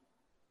him?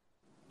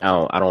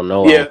 I don't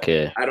know. Yeah, I don't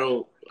care. I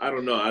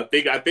don't know. I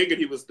think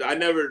he was. I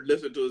never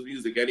listened to his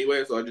music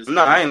anyway, so I just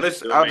I ain't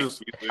listen. I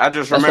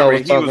just remember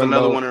he was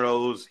another one of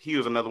those. He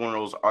was another one of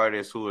those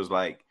artists who was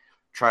like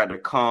tried to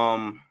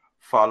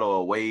follow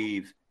a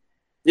wave.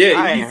 Yeah,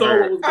 I ain't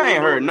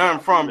heard nothing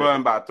from bro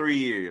in about 3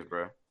 years,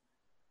 bro.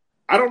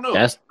 I don't know.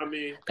 That's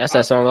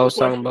that song I was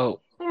talking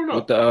about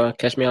with the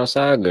Catch Me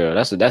Outside girl.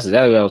 That's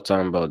exactly what I was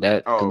talking about.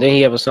 That didn't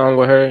he have a song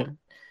with her?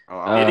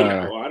 I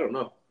don't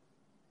know.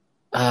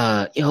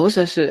 What's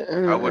that shit?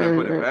 I wouldn't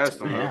put it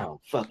past him.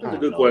 That's a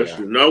good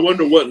question. Now I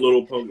wonder what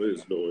Lil Pump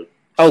is doing.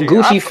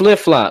 Gucci flip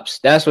flops.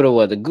 That's what it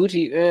was. The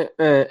Gucci.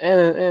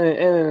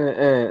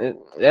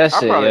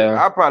 That's it.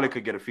 Yeah. I probably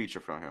could get a feature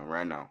from him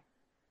right now.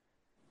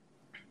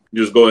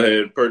 Just go ahead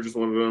and purchase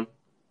one of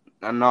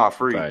them. No,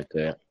 free. Right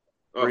there.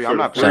 Free. I'm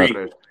not paying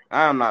for that.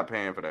 I am not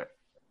paying for that.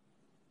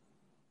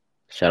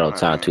 Shout out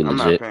Todd too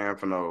legit. I'm not paying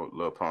for no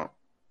Lil Pump.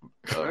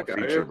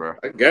 Future, bro.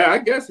 I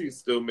guess he's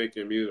still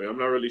making music. I'm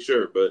not really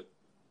sure, but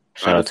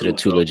Shout out to the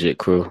Too Legit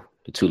crew.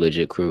 The Too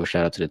Legit crew.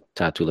 Shout out to the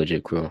top Too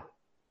Legit crew.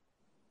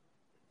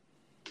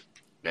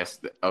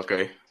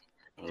 Okay.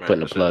 Putting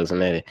the plugs in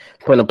there.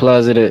 Putting the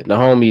plugs in the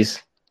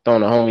homies.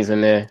 Throwing the homies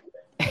in there.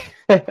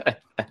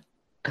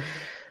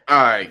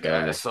 All right,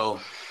 guys. So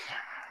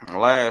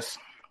last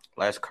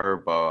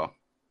curveball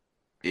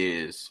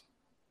is,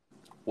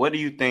 what do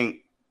you think?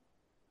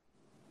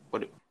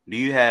 What do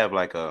you have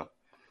like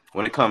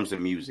when it comes to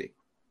music?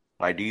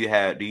 Like, do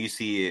you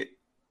see it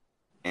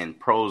in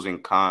pros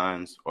and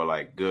cons, or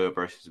like good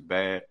versus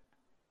bad?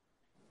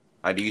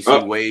 Like, do you see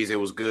ways it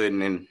was good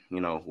and then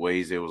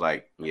ways it was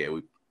like,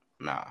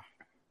 nah.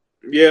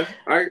 Yeah,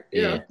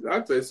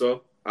 I'd say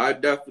so. I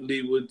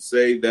definitely would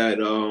say that,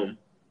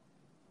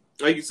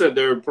 like you said,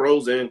 there are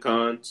pros and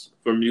cons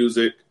for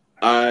music.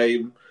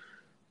 I'm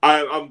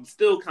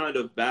still kind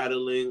of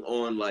battling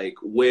on like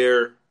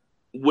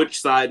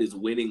which side is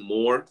winning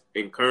more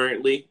and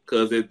currently,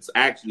 because it's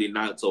actually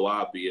not so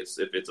obvious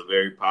if it's a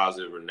very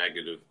positive or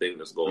negative thing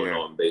that's going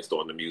on based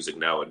on the music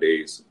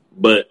nowadays.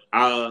 But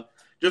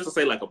just to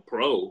say like a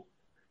pro,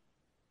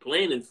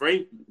 plain and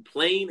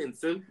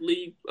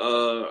simply,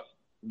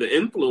 the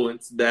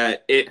influence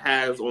that it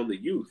has on the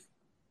youth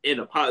and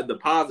the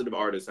positive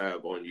artists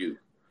have on youth.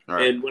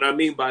 Right. And what I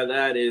mean by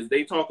that is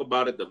they talk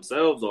about it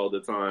themselves all the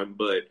time,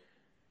 but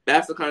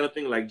that's the kind of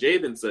thing, like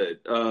Javen said,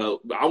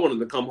 I wanted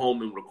to come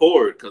home and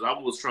record because I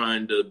was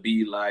trying to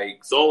be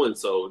like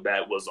so-and-so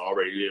that was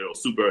already,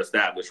 super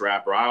established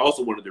rapper. I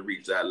also wanted to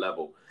reach that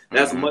level.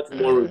 That's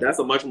that's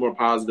a much more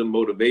positive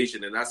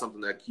motivation, and that's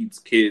something that keeps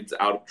kids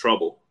out of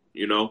trouble.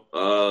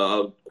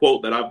 A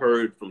quote that I've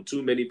heard from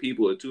too many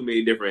people at too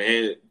many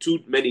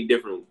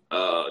different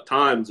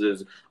times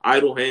is,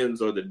 idle hands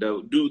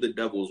do the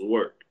devil's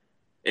work.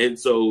 And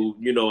so,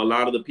 a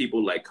lot of the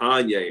people like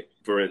Kanye,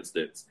 for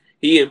instance,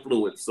 he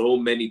influenced so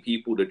many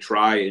people to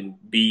try and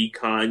be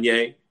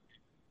Kanye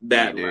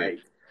that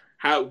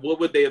what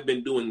would they have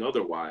been doing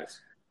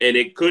otherwise? And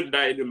it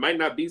might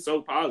not be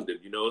so positive,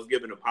 it's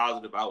giving a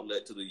positive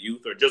outlet to the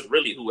youth or just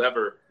really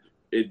whoever,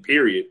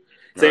 period.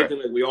 Same thing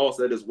like we all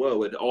said as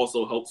well. It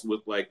also helps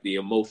with like the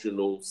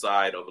emotional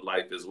side of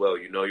life as well.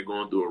 You're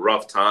going through a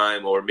rough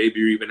time, or maybe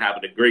you're even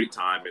having a great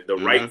time, and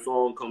the right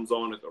song comes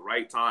on at the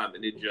right time,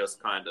 and it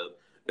just kind of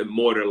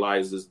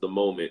immortalizes the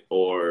moment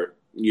or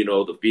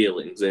the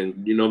feelings,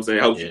 and what I'm saying,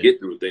 helps you get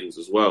through things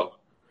as well.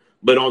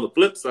 But on the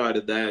flip side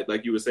of that,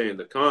 like you were saying,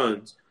 the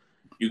cons,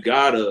 you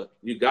gotta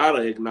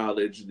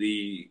acknowledge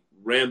the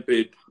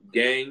rampant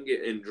gang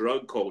and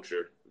drug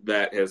culture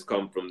that has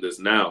come from this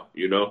now.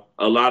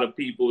 A lot of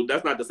people,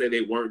 that's not to say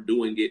they weren't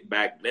doing it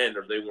back then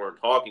or they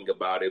weren't talking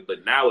about it,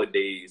 but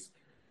nowadays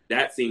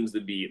that seems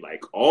to be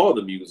like all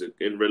the music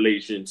in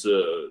relation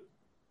to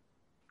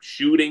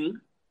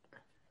shooting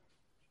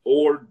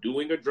or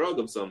doing a drug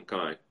of some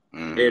kind.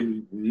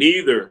 And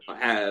neither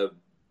have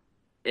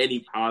any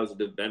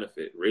positive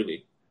benefit,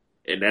 really.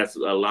 And that's a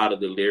lot of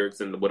the lyrics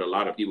and what a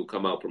lot of people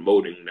come out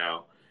promoting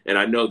now. And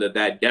I know that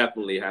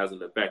definitely has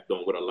an effect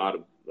on what a lot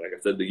of, like I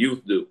said, the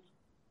youth do.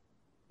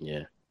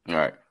 Yeah. All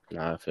right.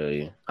 I feel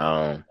you.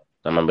 I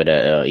remember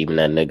that even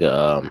that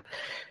nigga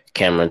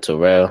Cameron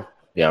Terrell.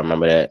 Yeah, I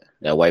remember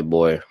that white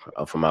boy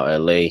from out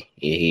LA.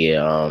 He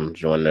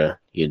joined the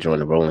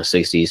Rolling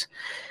 60s,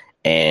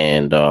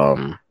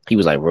 and he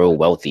was like real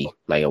wealthy,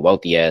 like a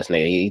wealthy ass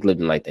nigga. He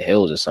lived in like the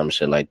hills or some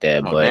shit like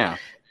that.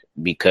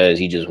 Because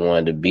he just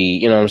wanted to be,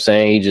 you know what I'm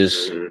saying? He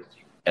just,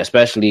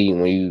 especially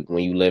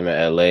when you live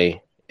in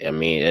LA. I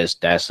mean,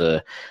 that's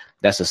a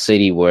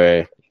city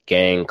where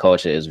gang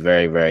culture is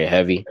very, very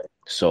heavy.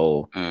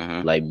 So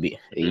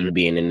you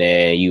being in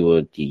there, you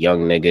a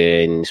young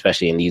nigga, and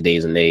especially in these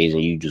days and age,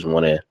 and you just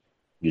want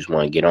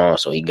to get on.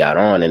 So he got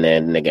on, and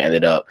then the nigga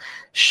ended up,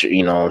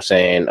 you know what I'm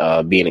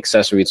saying, being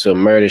accessory to a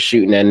murder,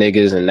 shooting at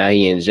niggas, and now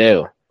he in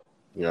jail.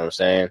 You know what I'm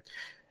saying?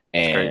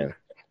 And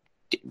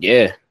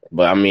yeah,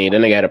 but I mean, the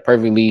nigga had a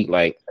perfectly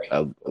like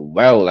I'm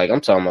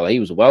talking about, like, he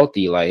was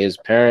wealthy. Like his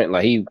parent,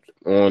 like he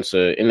in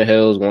the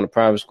hills, going to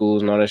private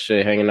schools and all that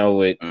shit, hanging out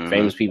with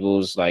famous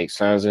people's like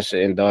sons and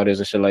shit and daughters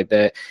and shit like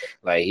that.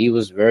 Like he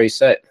was very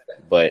set,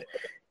 but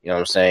you know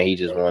what I'm saying, he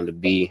just wanted to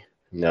be,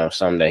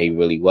 something that he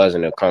really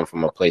wasn't, or come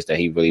from a place that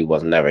he really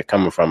was never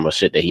coming from, or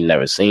shit that he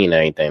never seen, or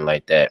anything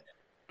like that.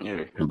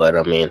 Yeah. But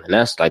I mean, and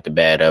that's like the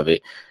bad of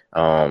it.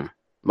 But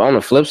on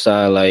the flip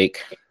side,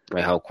 like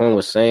how Quinn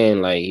was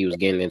saying, like he was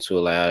getting into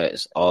like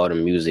all the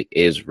music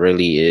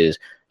really is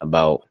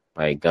about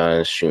like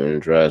guns, shooting,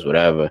 drugs,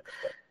 whatever.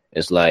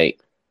 It's like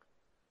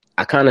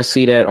I kind of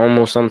see that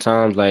almost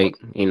sometimes, like,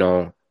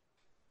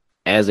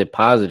 as a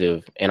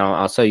positive, and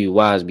I'll tell you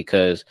why. Is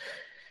because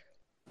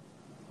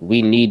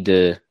we need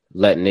to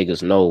let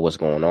niggas know what's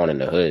going on in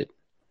the hood,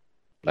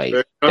 like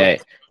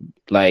that,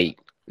 like.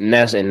 And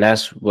that's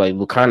like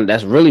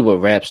that's really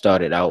what rap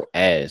started out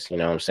as. You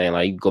know what I'm saying?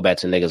 Like you go back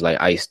to niggas like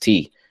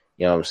Ice-T.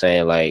 You know what I'm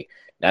saying? Like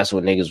that's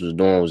what niggas was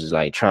doing, was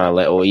like trying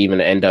to or even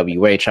the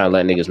NWA trying to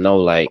let niggas know,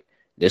 like,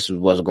 this is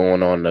what's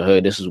going on in the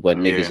hood. This is what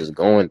niggas is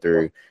going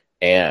through.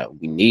 And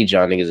we need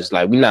y'all niggas. It's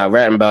like we not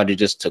rapping about it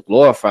just to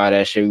glorify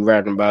that shit. We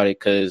rapping about it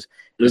because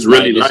It's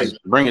really like, life.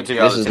 Bring it to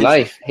y'all. this is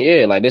life.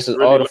 Yeah, like this is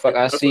Really all the life. fuck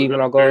I That's see a- when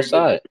that's I go very good.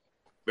 outside.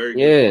 Very good.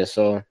 Yeah,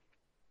 so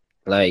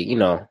like, you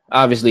know,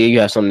 obviously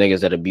you have some niggas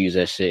that abuse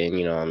that shit, and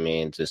you know what I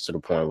mean, just to the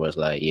point where it's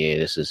like, yeah,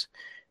 this is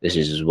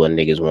just what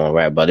niggas want to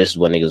rap about. This is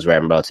what niggas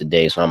rapping about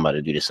today, so I'm about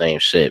to do the same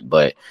shit.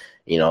 But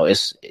you know,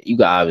 it's you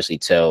can obviously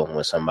tell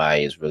when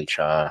somebody is really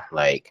trying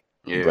like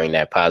bring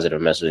that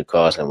positive message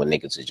across, and when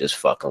niggas is just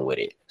fucking with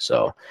it.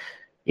 So,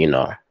 you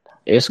know,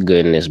 it's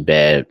good and it's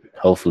bad.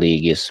 Hopefully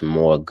it gets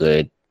more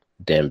good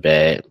than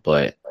bad,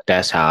 but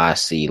that's how I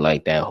see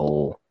like that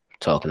whole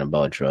talking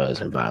about drugs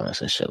and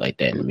violence and shit like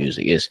that in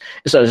music. It's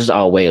just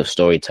our way of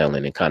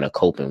storytelling and kind of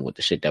coping with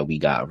the shit that we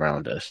got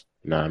around us.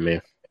 You know what I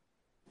mean?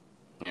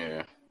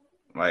 Yeah.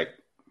 Like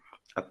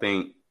I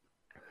think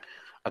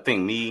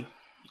me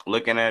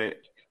looking at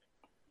it,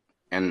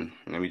 and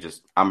let me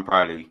just I'm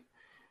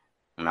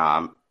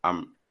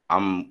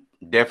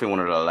definitely one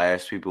of the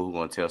last people who's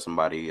gonna tell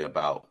somebody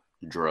about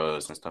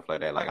drugs and stuff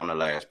like that. Like I'm the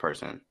last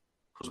person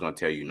who's gonna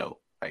tell you no.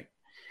 Like,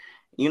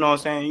 you know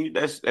what I'm saying?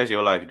 That's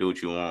your life, do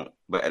what you want.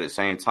 But at the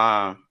same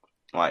time,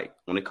 like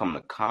when it comes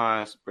to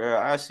cons, bro,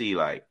 I see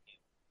like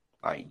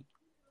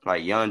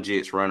young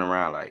jits running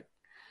around like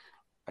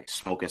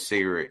smoking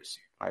cigarettes.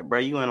 Like, bro,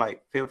 you in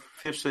like fifth,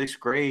 sixth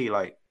grade,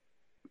 like,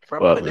 bro,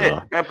 Well,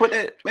 put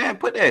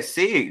that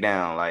cig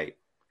down, like.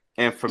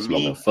 And for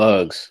smoking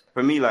fugs.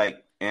 For me,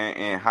 like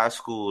in high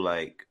school,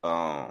 like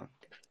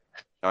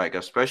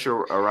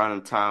especially around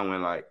the time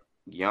when like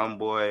Young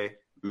Boy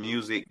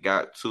music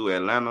got to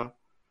Atlanta,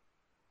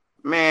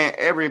 man,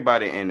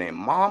 everybody and their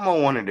mama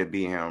wanted to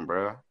be him,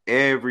 bro.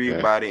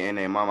 Everybody and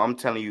their mama. I'm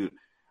telling you,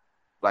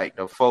 like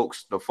the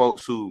folks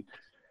who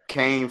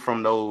came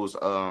from those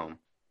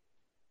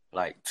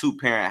like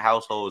 2-parent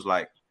households,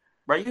 like,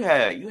 bro, you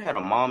had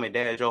a mom and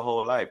dad your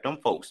whole life. Them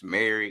folks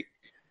married,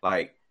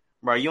 like,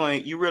 bro,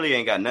 you really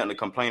ain't got nothing to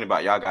complain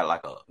about. Y'all got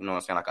like a, you know what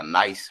I'm saying, like a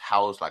nice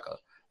house, like a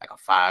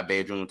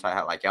 5-bedroom type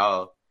house. Like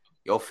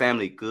your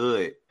family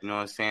good, you know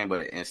what I'm saying?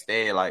 But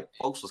instead, like,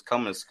 folks was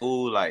coming to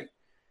school, like,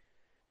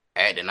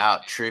 acting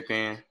out,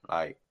 tripping,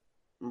 like,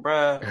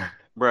 bruh,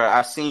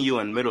 I seen you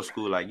in middle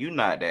school, like, you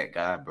not that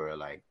guy, bro.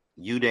 Like,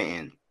 you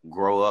didn't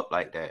grow up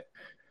like that,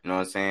 you know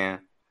what I'm saying?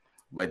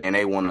 But then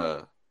they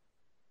wanna,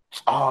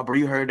 oh, bro,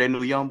 you heard that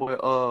new Young Boy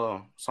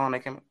song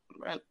that came out?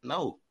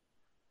 Bro,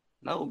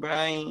 no, bro,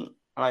 I ain't,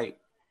 like,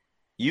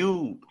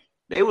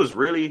 they was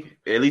really,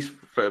 at least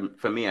for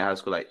me in high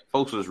school, like,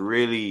 folks was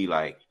really,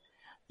 like,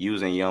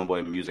 using Young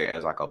Boy music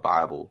as, like, a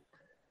Bible.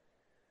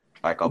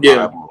 Like, a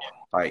Bible.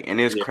 Like, and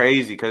it's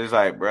crazy, because it's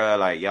like, bro,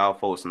 like, y'all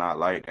folks not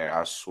like that.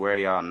 I swear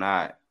y'all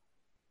not.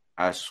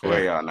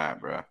 Y'all not,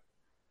 bro.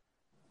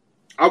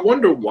 I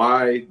wonder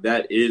why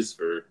that is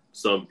for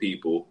some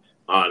people,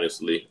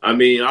 honestly. I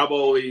mean, I've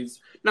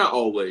always, not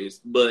always,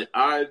 but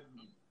I've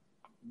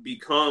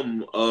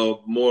become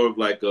more of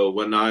like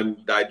when I'm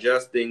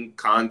digesting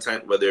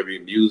content, whether it be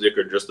music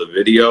or just a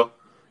video,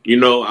 you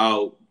know,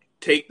 I'll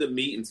take the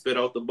meat and spit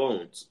out the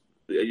bones.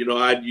 You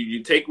know,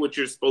 you take what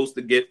you're supposed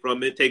to get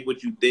from it, take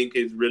what you think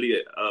is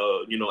really,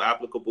 you know,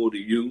 applicable to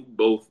you,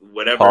 both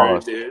whatever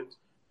it is,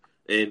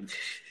 and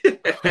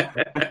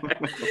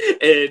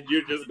and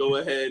you just go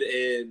ahead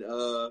and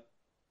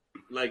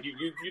like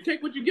you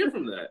take what you get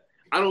from that.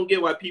 I don't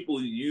get why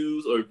people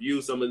use or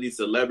view some of these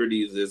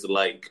celebrities as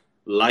like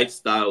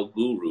lifestyle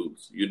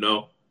gurus, you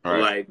know.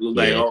 Right.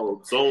 Like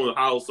oh,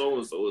 how so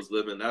and so is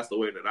living, that's the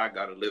way that I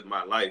gotta live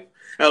my life.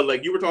 Hell,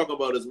 like you were talking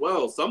about as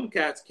well, some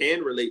cats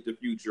can relate to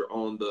Future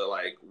on the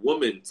like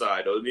woman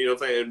side, or you know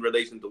what I'm saying, in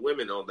relation to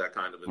women on that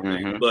kind of a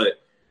thing.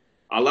 But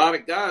a lot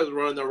of guys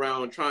running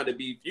around trying to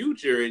be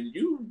Future, and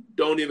you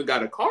don't even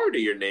got a car to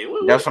your name.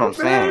 That's what I'm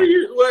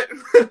saying.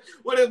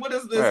 What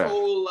is this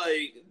whole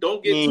like?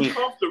 Don't get too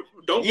comfortable.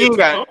 Don't get too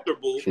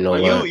comfortable. You know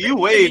like, what? You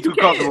way too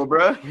comfortable,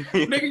 bro.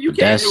 Nigga, you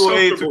can't. You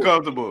way too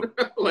comfortable.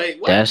 Like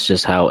what? That's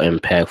just how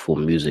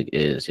impactful music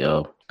is,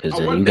 yo. Because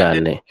then you got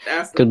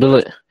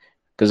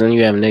because then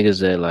you have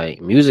niggas that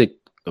like music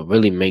will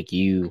really make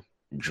you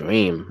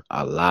dream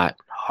a lot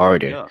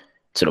harder. Yeah.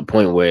 To the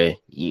point where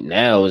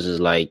now it's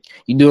just like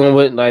you doing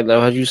what like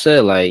how you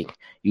said, like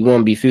you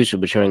want to be Future,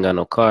 but you ain't got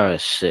no car.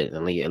 Shit,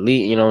 at least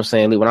you know what I'm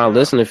saying. When I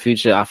listen to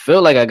Future, I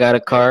feel like I got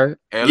a car.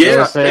 Yeah, you know what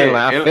I'm saying.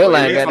 Like, I feel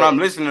like when I'm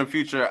listening to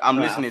Future, I'm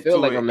listening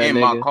to it in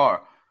my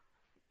car.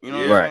 You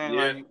know what I'm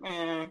saying? Like,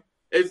 man,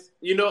 it's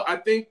I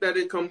think that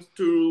it comes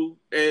to,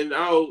 and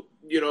I'll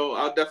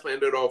definitely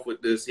end it off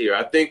with this here.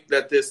 I think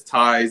that this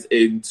ties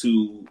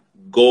into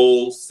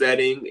goal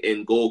setting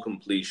and goal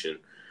completion.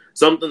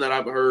 Something that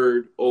I've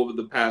heard over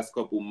the past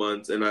couple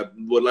months, and I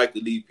would like to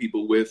leave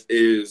people with,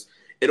 is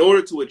in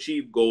order to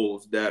achieve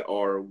goals that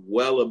are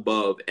well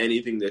above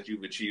anything that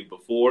you've achieved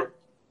before,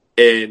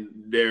 and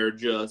they're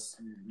just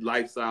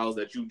lifestyles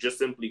that you just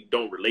simply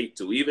don't relate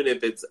to, even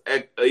if it's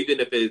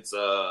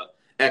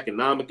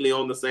economically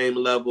on the same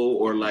level,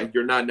 or like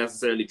you're not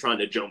necessarily trying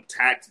to jump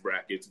tax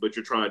brackets, but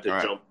you're trying to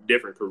jump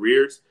different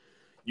careers.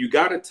 You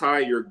got to tie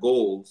your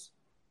goals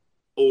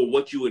or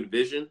what you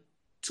envision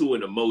to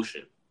an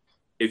emotion.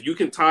 If you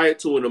can tie it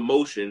to an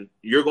emotion,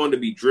 you're going to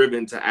be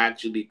driven to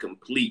actually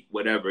complete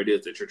whatever it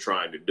is that you're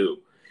trying to do.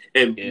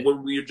 And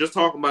when we were just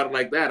talking about it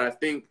like that, I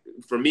think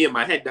for me in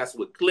my head, that's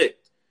what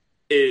clicked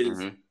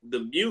is the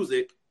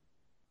music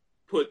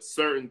puts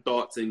certain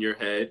thoughts in your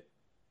head.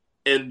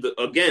 And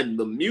again,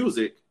 the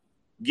music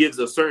gives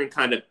a certain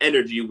kind of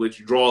energy,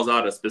 which draws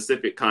out a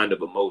specific kind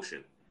of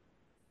emotion.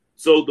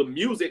 So the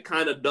music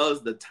kind of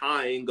does the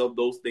tying of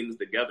those things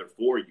together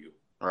for you.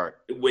 Right.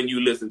 When you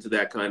listen to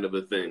that kind of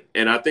a thing.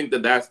 And I think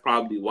that that's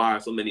probably why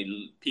so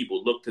many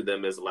people look to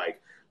them as like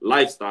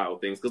lifestyle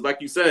things. Because like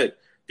you said,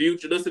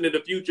 Future, listening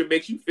to Future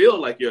makes you feel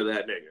like you're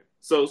that nigga.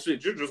 So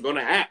shit, you're just going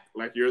to act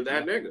like you're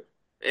that nigga.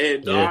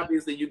 And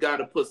obviously you got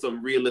to put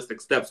some realistic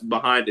steps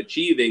behind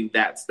achieving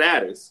that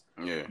status.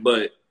 Yeah.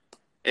 But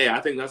hey,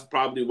 I think that's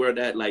probably where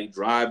that like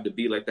drive to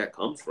be like that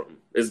comes from.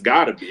 It's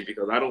got to be,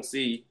 because I don't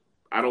see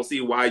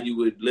why you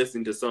would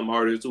listen to some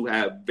artists who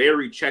have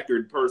very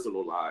checkered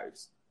personal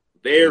lives.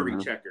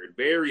 Very checkered,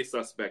 very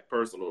suspect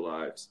personal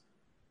lives,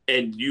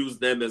 and use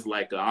them as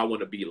like, I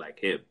want to be like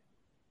him,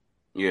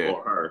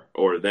 or her,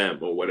 or them,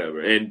 or whatever.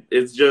 And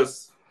it's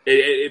just,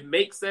 it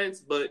makes sense,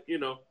 but, you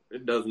know,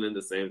 it doesn't at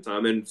the same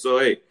time. And so,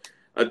 hey,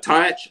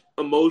 attach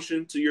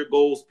emotion to your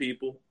goals,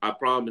 people. I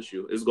promise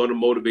you, it's going to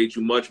motivate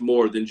you much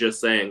more than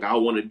just saying, I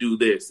want to do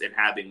this, and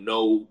having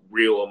no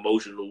real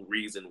emotional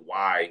reason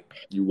why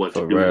you want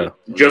to do it,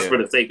 just for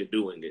the sake of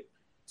doing it.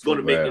 It's going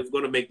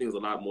to make things a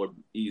lot more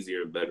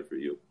easier and better for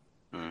you.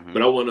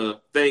 But I want to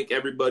thank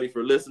everybody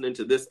for listening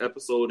to this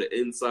episode of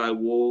Inside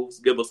Wolves.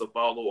 Give us a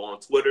follow on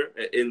Twitter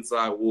at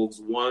Inside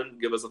Wolves1.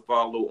 Give us a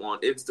follow on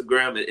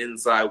Instagram at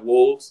Inside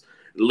Wolves.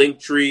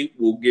 Linktree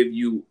will give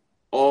you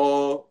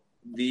all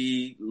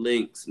the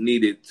links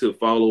needed to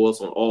follow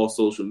us on all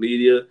social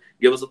media.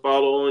 Give us a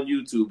follow on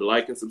YouTube.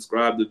 Like and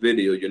subscribe to the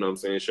video. You know what I'm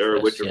saying? Share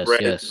it with your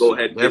friends. Go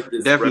ahead.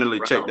 Definitely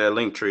check that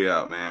Linktree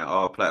out, man.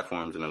 All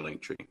platforms in the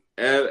Linktree.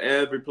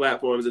 Every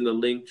platform is in the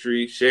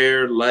Linktree.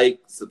 Share,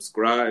 like,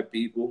 subscribe,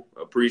 people.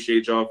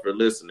 Appreciate y'all for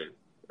listening.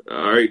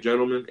 All right,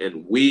 gentlemen.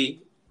 And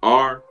we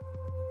are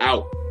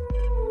out.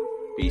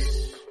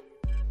 Peace.